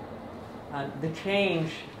broadly. The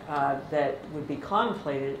change that would be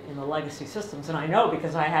contemplated in the legacy systems, and I know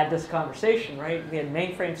because I had this conversation, right? We had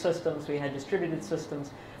mainframe systems, we had distributed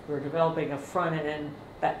systems, we were developing a front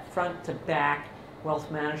to back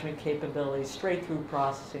wealth management capabilities, straight through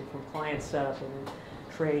processing from client setup and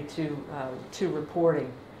trade to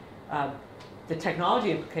reporting. The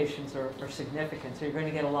technology implications are significant, so you're going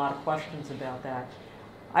to get a lot of questions about that.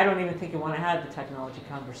 I don't even think you want to have the technology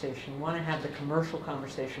conversation. You want to have the commercial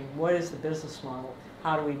conversation. What is the business model?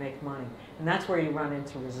 How do we make money? And that's where you run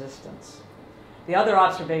into resistance. The other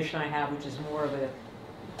observation I have, which is more of an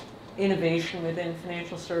innovation within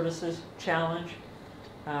financial services challenge,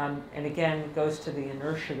 and again goes to the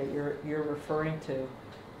inertia that you're referring to.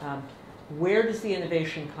 Where does the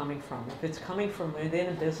innovation coming from? If it's coming from within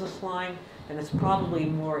a business line, then it's probably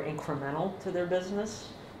more incremental to their business,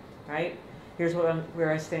 right? Here's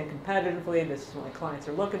where I stand competitively. This is what my clients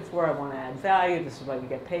are looking for. I want to add value. This is what we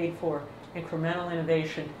get paid for. Incremental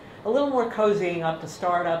innovation. A little more cozying up to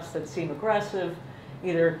startups that seem aggressive,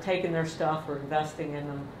 either taking their stuff or investing in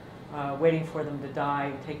them, waiting for them to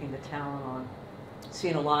die, taking the talent on.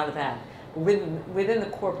 Seeing a lot of that. Within the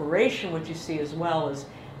corporation, what you see as well is,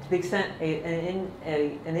 to the extent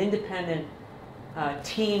an independent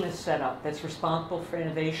team is set up that's responsible for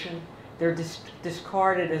innovation, they're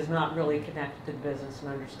discarded as not really connected to the business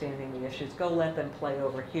and understanding the issues. Go let them play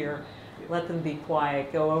over here. Let them be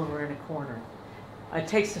quiet. Go over in a corner. It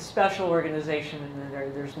takes a special organization, and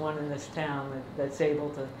there's one in this town that's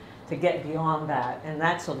able to get beyond that, and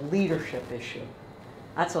that's a leadership issue.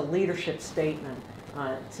 That's a leadership statement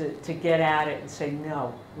to get at it and say,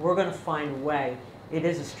 no, we're going to find a way. It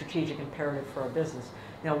is a strategic imperative for our business.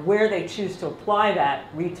 Now, where they choose to apply that,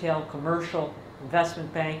 retail, commercial,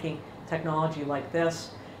 investment banking, technology like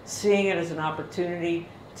this, seeing it as an opportunity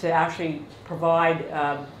to actually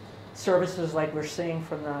provide services like we're seeing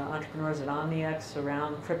from the entrepreneurs at OmniX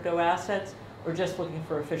around crypto assets, or just looking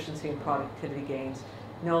for efficiency and productivity gains,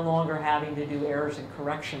 no longer having to do errors and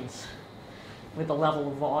corrections with the level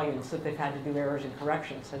of volumes that they've had to do errors and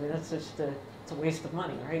corrections. I mean, that's just it's a waste of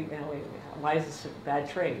money, right? You know, why is this a bad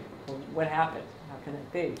trade? Well, what happened? How can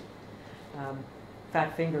it be?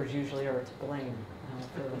 Fat fingers usually are to blame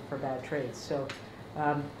for bad trades. So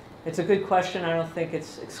it's a good question. I don't think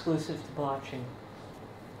it's exclusive to blockchain.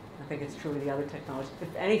 I think it's true with the other technologies.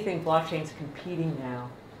 If anything, blockchain's competing now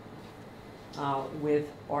with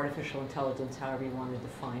artificial intelligence, however you want to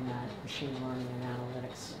define that, machine learning and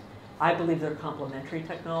analytics. I believe they're complementary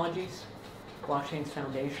technologies. Blockchain's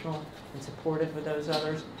foundational and supported with those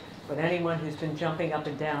others. But anyone who's been jumping up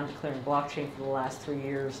and down declaring blockchain for the last 3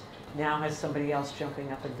 years now has somebody else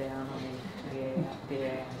jumping up and down on the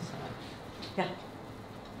AI side. Yeah.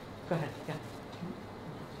 Go ahead.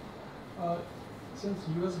 Yeah. Since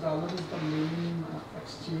US dollar is the main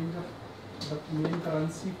exchange, the main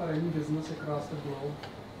currency for any business across the globe,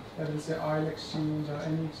 whether it's an oil exchange or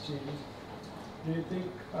any exchange, do you think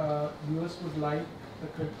US would like the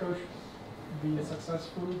crypto be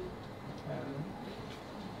successful and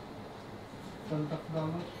front of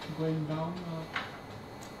dollar going down?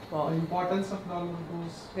 Well, the importance of dollar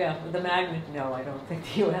goes. Yeah, the magnet. No, I don't think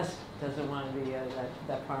the U.S. doesn't want to be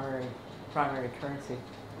that primary currency.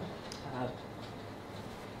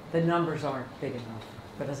 The numbers aren't big enough.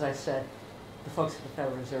 But as I said, the folks at the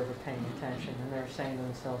Federal Reserve are paying attention, and they're saying to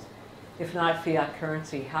themselves, if not fiat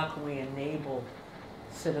currency, how can we enable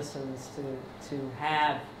citizens to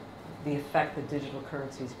have the effect that digital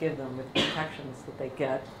currencies give them with protections that they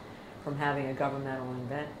get from having a governmental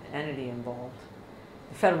entity involved?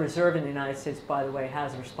 The Federal Reserve in the United States, by the way,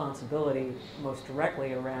 has a responsibility most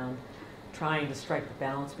directly around trying to strike the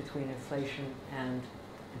balance between inflation and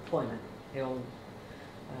employment. The old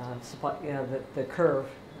supply, you know, the curve.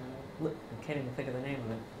 I can't even think of the name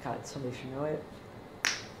of it. God, somebody should know it.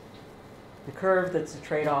 The curve that's a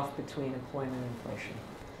trade-off between employment and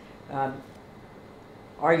inflation.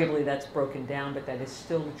 Arguably, that's broken down, but that is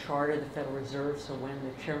still the charter of the Federal Reserve. So when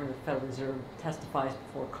the chairman of the Federal Reserve testifies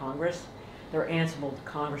before Congress, they're answerable to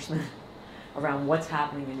congressmen around what's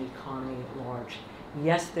happening in the economy at large.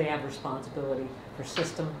 Yes, they have responsibility for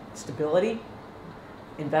system stability,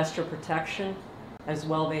 investor protection, as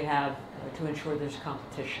well they have to ensure there's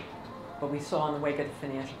competition. But we saw in the wake of the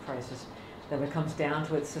financial crisis that when it comes down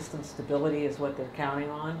to it, system stability is what they're counting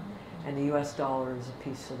on, and the US dollar is a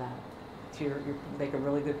piece of that. So you make a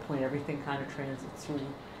really good point. Everything kind of transits through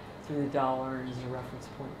the dollar and is a reference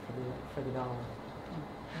point for the dollar.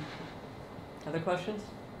 Other questions?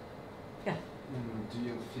 Yeah. Do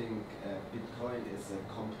you think Bitcoin is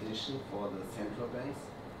a competition for the central banks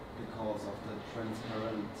because of the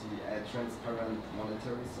transparent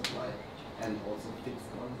monetary supply and also fixed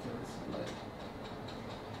monetary supply?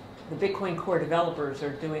 The Bitcoin core developers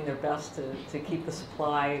are doing their best to keep the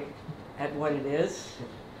supply at what it is.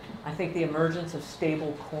 I think the emergence of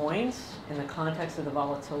stable coins in the context of the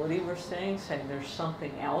volatility we're seeing, saying there's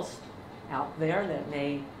something else out there that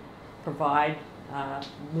may provide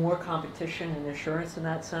more competition and assurance in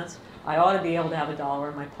that sense. I ought to be able to have $1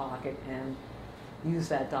 in my pocket and use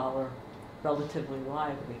that dollar relatively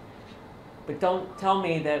lively. But don't tell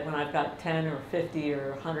me that when I've got 10 or 50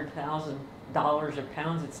 or $100,000 or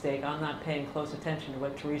pounds at stake, I'm not paying close attention to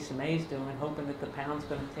what Theresa May's doing, hoping that the pound's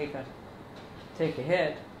going to take a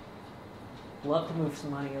hit. Love to move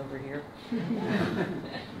some money over here.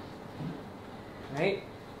 Right?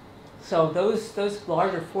 So those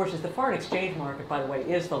larger forces, the foreign exchange market, by the way,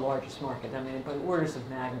 is the largest market. I mean, by orders of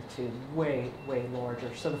magnitude, way, way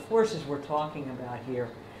larger. So the forces we're talking about here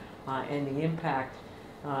and the impact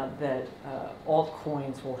that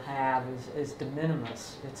altcoins will have is de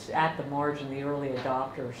minimis. It's at the margin, the early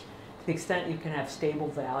adopters. To the extent you can have stable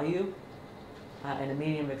value and a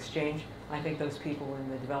medium of exchange, I think those people in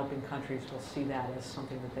the developing countries will see that as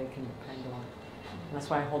something that they can depend on. And that's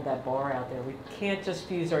why I hold that bar out there. We can't just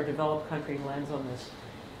use our developed country lens on this.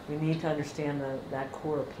 We need to understand that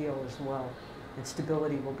core appeal as well. And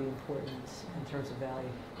stability will be important in terms of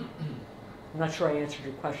value. I'm not sure I answered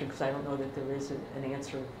your question because I don't know that there is an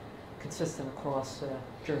answer consistent across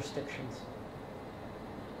jurisdictions.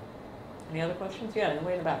 Any other questions? Yeah, in the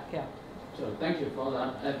way in the back, yeah. So thank you for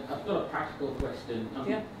that. I've got a practical question.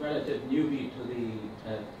 I'm a relative newbie to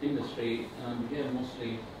the industry, and I'm here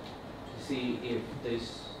mostly to see if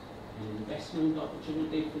there's an investment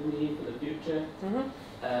opportunity for me for the future.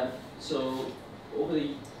 Mm-hmm. So over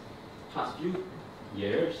the past few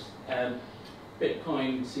years,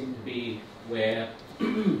 Bitcoin seemed to be where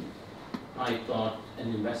I thought an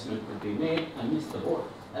investment could be made. I missed the boat.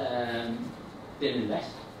 Didn't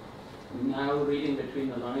invest. Now reading between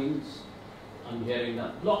the lines, I'm hearing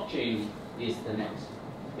that blockchain is the next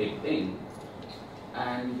big thing.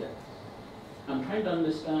 And I'm trying to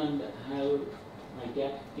understand how I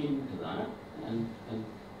get into that. And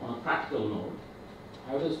on a practical note,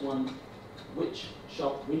 how does one, which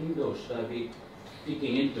shop window should I be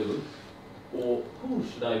peeking into, or who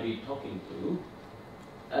should I be talking to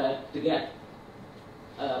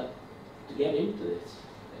get into this?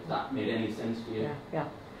 If that made any sense to you? Yeah.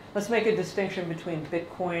 Let's make a distinction between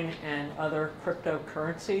Bitcoin and other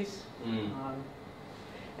cryptocurrencies.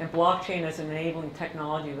 And blockchain as an enabling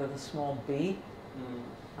technology with a small b,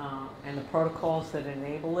 and the protocols that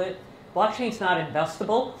enable it. Blockchain's not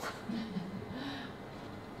investable.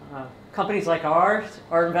 Companies like ours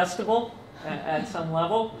are investable at some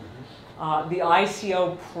level. The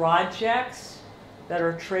ICO projects that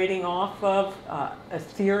are trading off of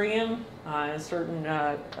Ethereum, a certain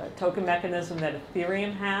token mechanism that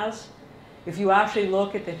Ethereum has. If you actually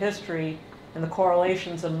look at the history and the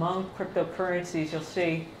correlations among cryptocurrencies, you'll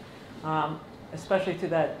see, especially through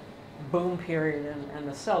that boom period and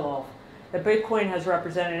the sell-off, that Bitcoin has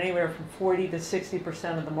represented anywhere from 40 to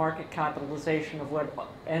 60% of the market capitalization of what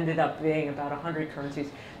ended up being about 100 currencies.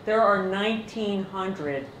 There are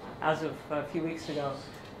 1,900, as of a few weeks ago,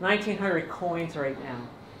 1,900 coins right now.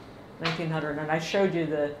 1,900, and I showed you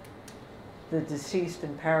the deceased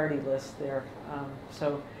and parity list there.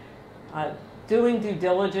 Doing due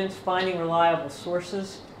diligence, finding reliable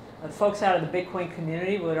sources. Folks out of the Bitcoin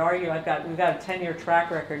community would argue we've got a 10-year track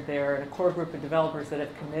record there and a core group of developers that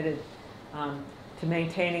have committed to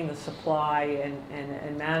maintaining the supply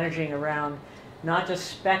and managing around not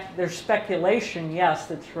just there's speculation, yes,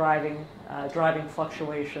 that's driving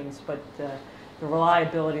fluctuations, but the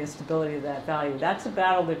reliability and stability of that value. That's a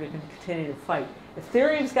battle that we can continue to fight.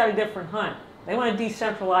 Ethereum's got a different hunt. They want to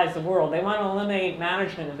decentralize the world. They want to eliminate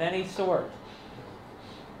management of any sort.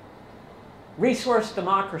 Resource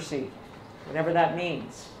democracy, whatever that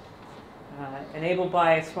means, enabled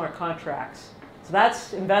by smart contracts. So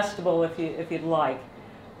that's investable if you'd like.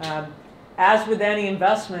 As with any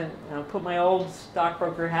investment, I'll put my old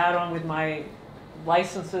stockbroker hat on with my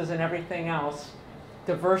licenses and everything else.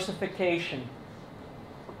 Diversification.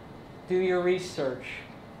 Do your research.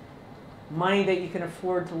 Money that you can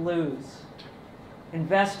afford to lose.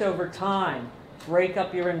 Invest over time. Break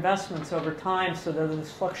up your investments over time so that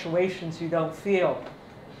those fluctuations you don't feel.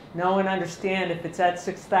 Know and understand if it's at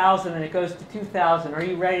 6,000 and it goes to 2,000, are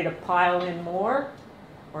you ready to pile in more?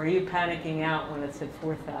 Or are you panicking out when it's at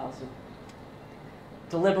 4,000?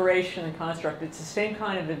 Deliberation and construct. It's the same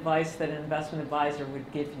kind of advice that an investment advisor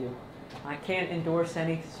would give you. I can't endorse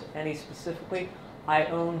any specifically. I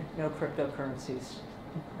own no cryptocurrencies.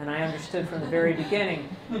 And I understood from the very beginning,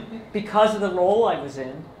 because of the role I was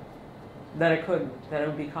in, that I couldn't, that it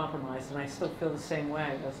would be compromised. And I still feel the same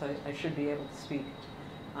way. I should be able to speak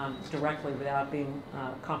directly without being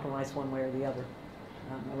compromised one way or the other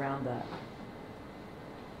around that.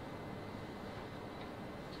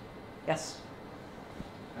 Yes?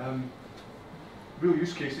 Real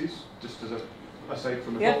use cases, just as aside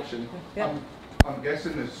from adoption, I'm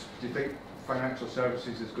guessing do you think financial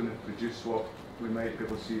services is going to produce what we might be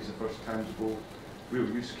able to see as the first tangible, real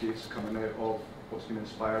use case coming out of what's been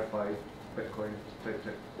inspired by Bitcoin type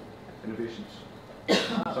innovations, such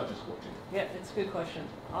as blockchain? Yeah, it's a good question.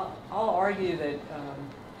 I'll argue that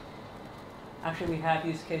actually we have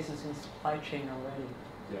use cases in supply chain already.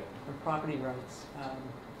 Yeah. For property rights.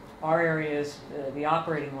 Our area is the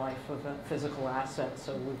operating life of a physical asset,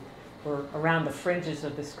 so we're around the fringes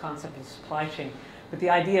of this concept of supply chain. But the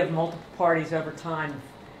idea of multiple parties over time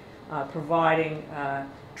providing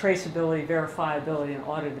traceability, verifiability, and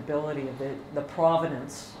auditability of the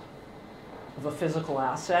provenance of a physical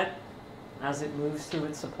asset as it moves through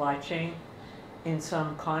its supply chain in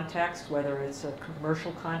some context, whether it's a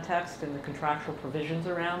commercial context and the contractual provisions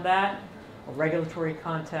around that, a regulatory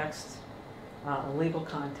context, a legal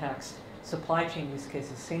context, supply chain use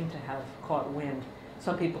cases seem to have caught wind.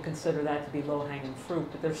 Some people consider that to be low-hanging fruit,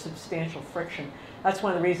 but there's substantial friction. That's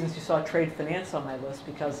one of the reasons you saw trade finance on my list,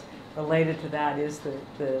 because related to that is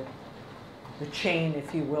the chain,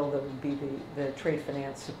 if you will, that would be the trade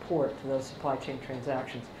finance support to those supply chain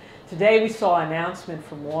transactions. Today we saw an announcement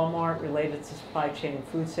from Walmart related to supply chain and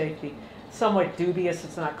food safety. Somewhat dubious,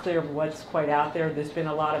 it's not clear what's quite out there. There's been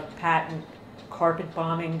a lot of patent carpet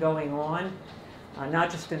bombing going on, not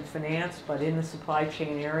just in finance, but in the supply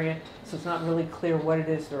chain area. So it's not really clear what it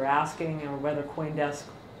is they're asking, or whether CoinDesk,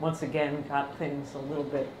 once again, got things a little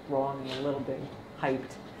bit wrong and a little bit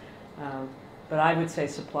hyped. But I would say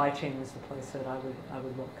supply chain is the place that I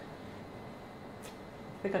would look.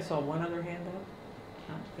 I think I saw one other hand up.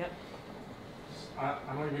 Yep.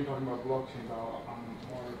 I know you've been talking about blockchain, but I'm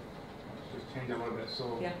more just change a little bit.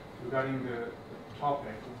 So yeah. Regarding the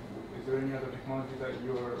topic, is there any other technology that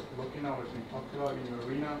you're looking at or is being talked about in your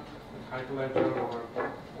arena, like Hyperledger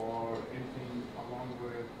or anything along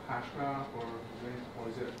with Hashgraph, or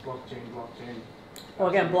is it blockchain? Well,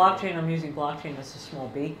 again, blockchain, I'm using blockchain as a small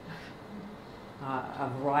b. A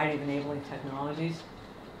variety of enabling technologies.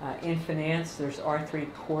 In finance, there's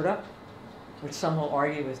R3 Corda, which some will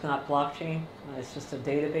argue is not blockchain. It's just a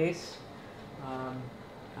database.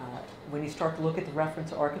 When you start to look at the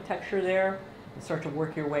reference architecture there, and start to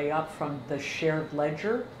work your way up from the shared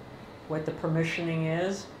ledger, what the permissioning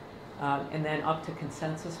is, and then up to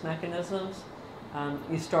consensus mechanisms,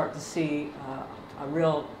 you start to see a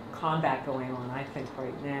real combat going on, I think,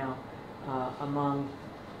 right now among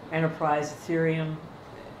enterprise Ethereum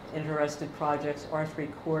interested projects,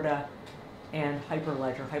 R3 Corda, and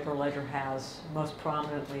Hyperledger. Hyperledger has most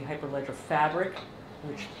prominently Hyperledger Fabric,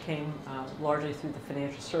 which came largely through the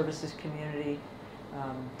financial services community,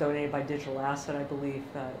 donated by Digital Asset, I believe,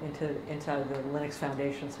 into the Linux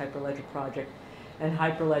Foundation's Hyperledger project. And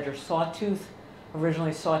Hyperledger Sawtooth,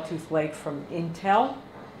 originally Sawtooth Lake from Intel,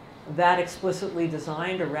 that explicitly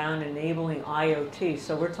designed around enabling IoT.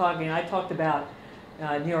 So we're talking, I talked about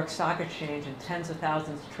New York Stock Exchange and tens of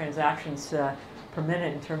thousands of transactions per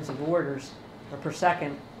minute in terms of orders, or per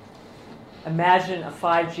second. Imagine a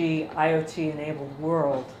 5G IoT-enabled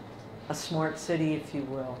world, a smart city, if you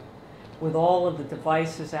will, with all of the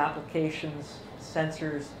devices, applications,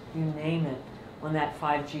 sensors, you name it, on that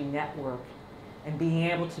 5G network, and being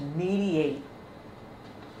able to mediate,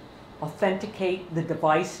 authenticate the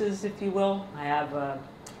devices, if you will. I have a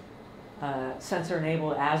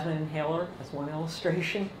sensor-enabled asthma inhaler as one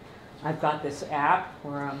illustration. I've got this app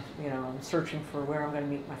where I'm searching for where I'm going to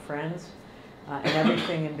meet my friends, and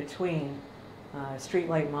everything in between,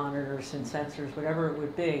 streetlight monitors and sensors, whatever it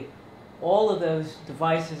would be. All of those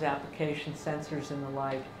devices, applications, sensors, and the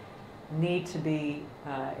like need to be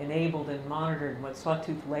enabled and monitored. What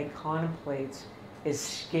Sawtooth Lake contemplates is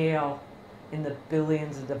scale in the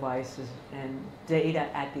billions of devices and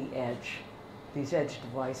data at the edge, these edge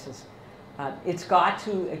devices. It's got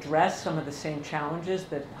to address some of the same challenges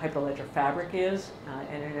that Hyperledger Fabric is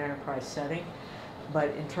in an enterprise setting. But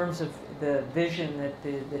in terms of the vision that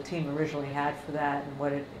the team originally had for that and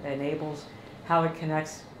what it enables, how it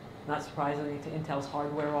connects, not surprisingly, to Intel's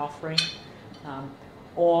hardware offering,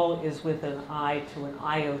 all is with an eye to an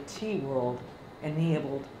IoT world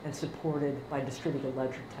enabled and supported by distributed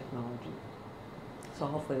ledger technology. So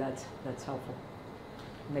hopefully that's helpful.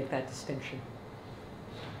 Make that distinction.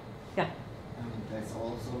 Yeah. There's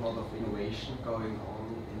also a lot of innovation going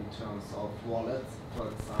on in terms of wallets, for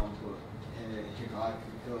example,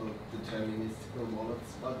 hierarchical, deterministical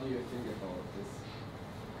wallets. What do you think about this?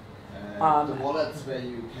 The wallets where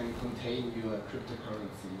you can contain your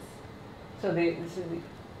cryptocurrencies. So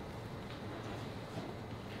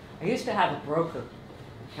I used to have a broker,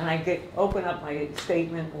 and I'd open up my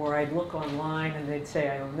statement, or I'd look online, and they'd say,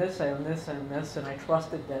 I own this, I own this, I own this, and I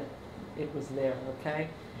trusted that it was there, okay?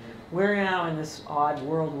 we're now in this odd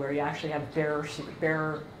world where you actually have bearer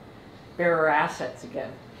assets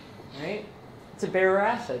again, right? It's a bearer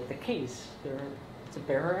asset, the keys. It's a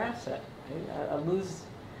bearer asset. Right? I lose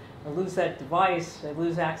that device, I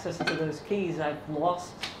lose access to those keys, I've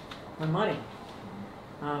lost my money.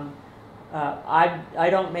 I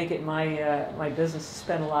don't make it my business to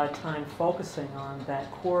spend a lot of time focusing on that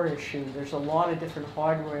core issue. There's a lot of different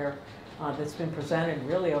hardware that's been presented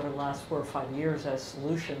really over the last 4 or 5 years as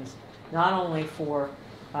solutions, not only for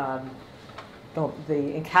the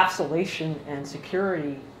encapsulation and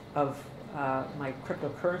security of my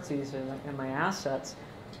cryptocurrencies and my assets,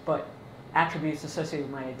 but attributes associated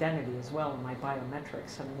with my identity as well and my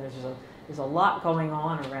biometrics. I mean, there's a lot going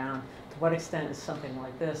on around to what extent is something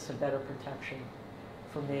like this a better protection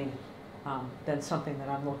for me than something that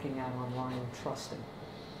I'm looking at online and trusting.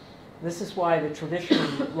 This is why the traditional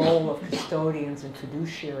role of custodians and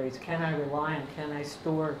fiduciaries, can I rely on, can I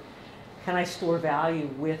store value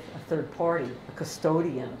with a third party, a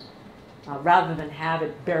custodian, rather than have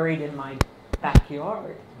it buried in my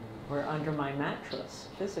backyard or under my mattress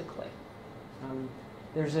physically.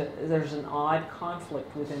 There's an odd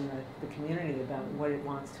conflict within the community about what it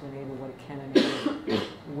wants to enable, what it can enable,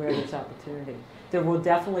 where there's opportunity. There will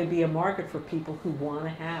definitely be a market for people who want to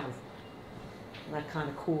have that kind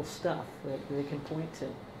of cool stuff that they can point to.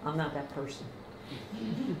 I'm not that person.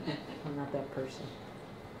 I'm not that person.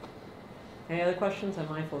 Any other questions? I'm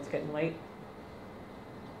mindful it's getting late.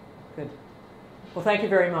 Good. Well, thank you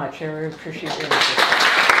very much. I really appreciate your interest.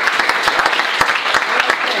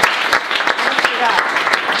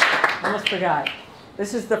 Almost forgot.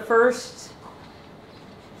 This is the first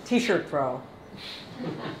t-shirt throw.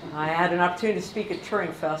 I had an opportunity to speak at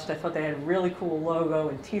Turing Fest. I thought they had a really cool logo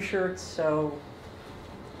and t-shirts, so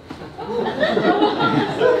the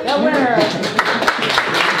winner.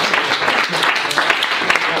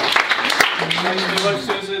 Thanks very much,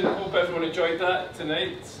 Susan. Hope everyone enjoyed that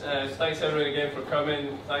tonight. Thanks everyone again for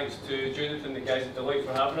coming. Thanks to Judith and the guys at Deloitte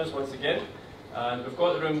for having us once again. And we've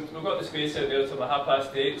got the room, we've got the space out there till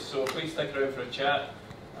 8:30, so please stick around for a chat.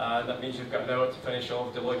 That means you've got an hour to finish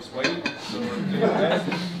off Deloitte's wine, so do your best.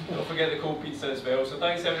 Don't forget the cold pizza as well. So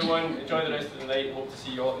thanks everyone, enjoy the rest of the night. Hope to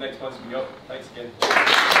see you all next month's Be Up. Thanks again.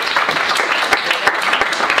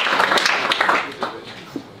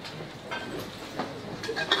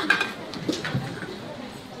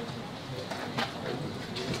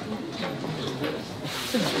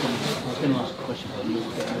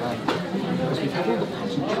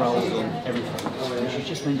 Everything. She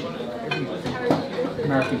just mentioned every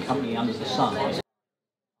American company under the sun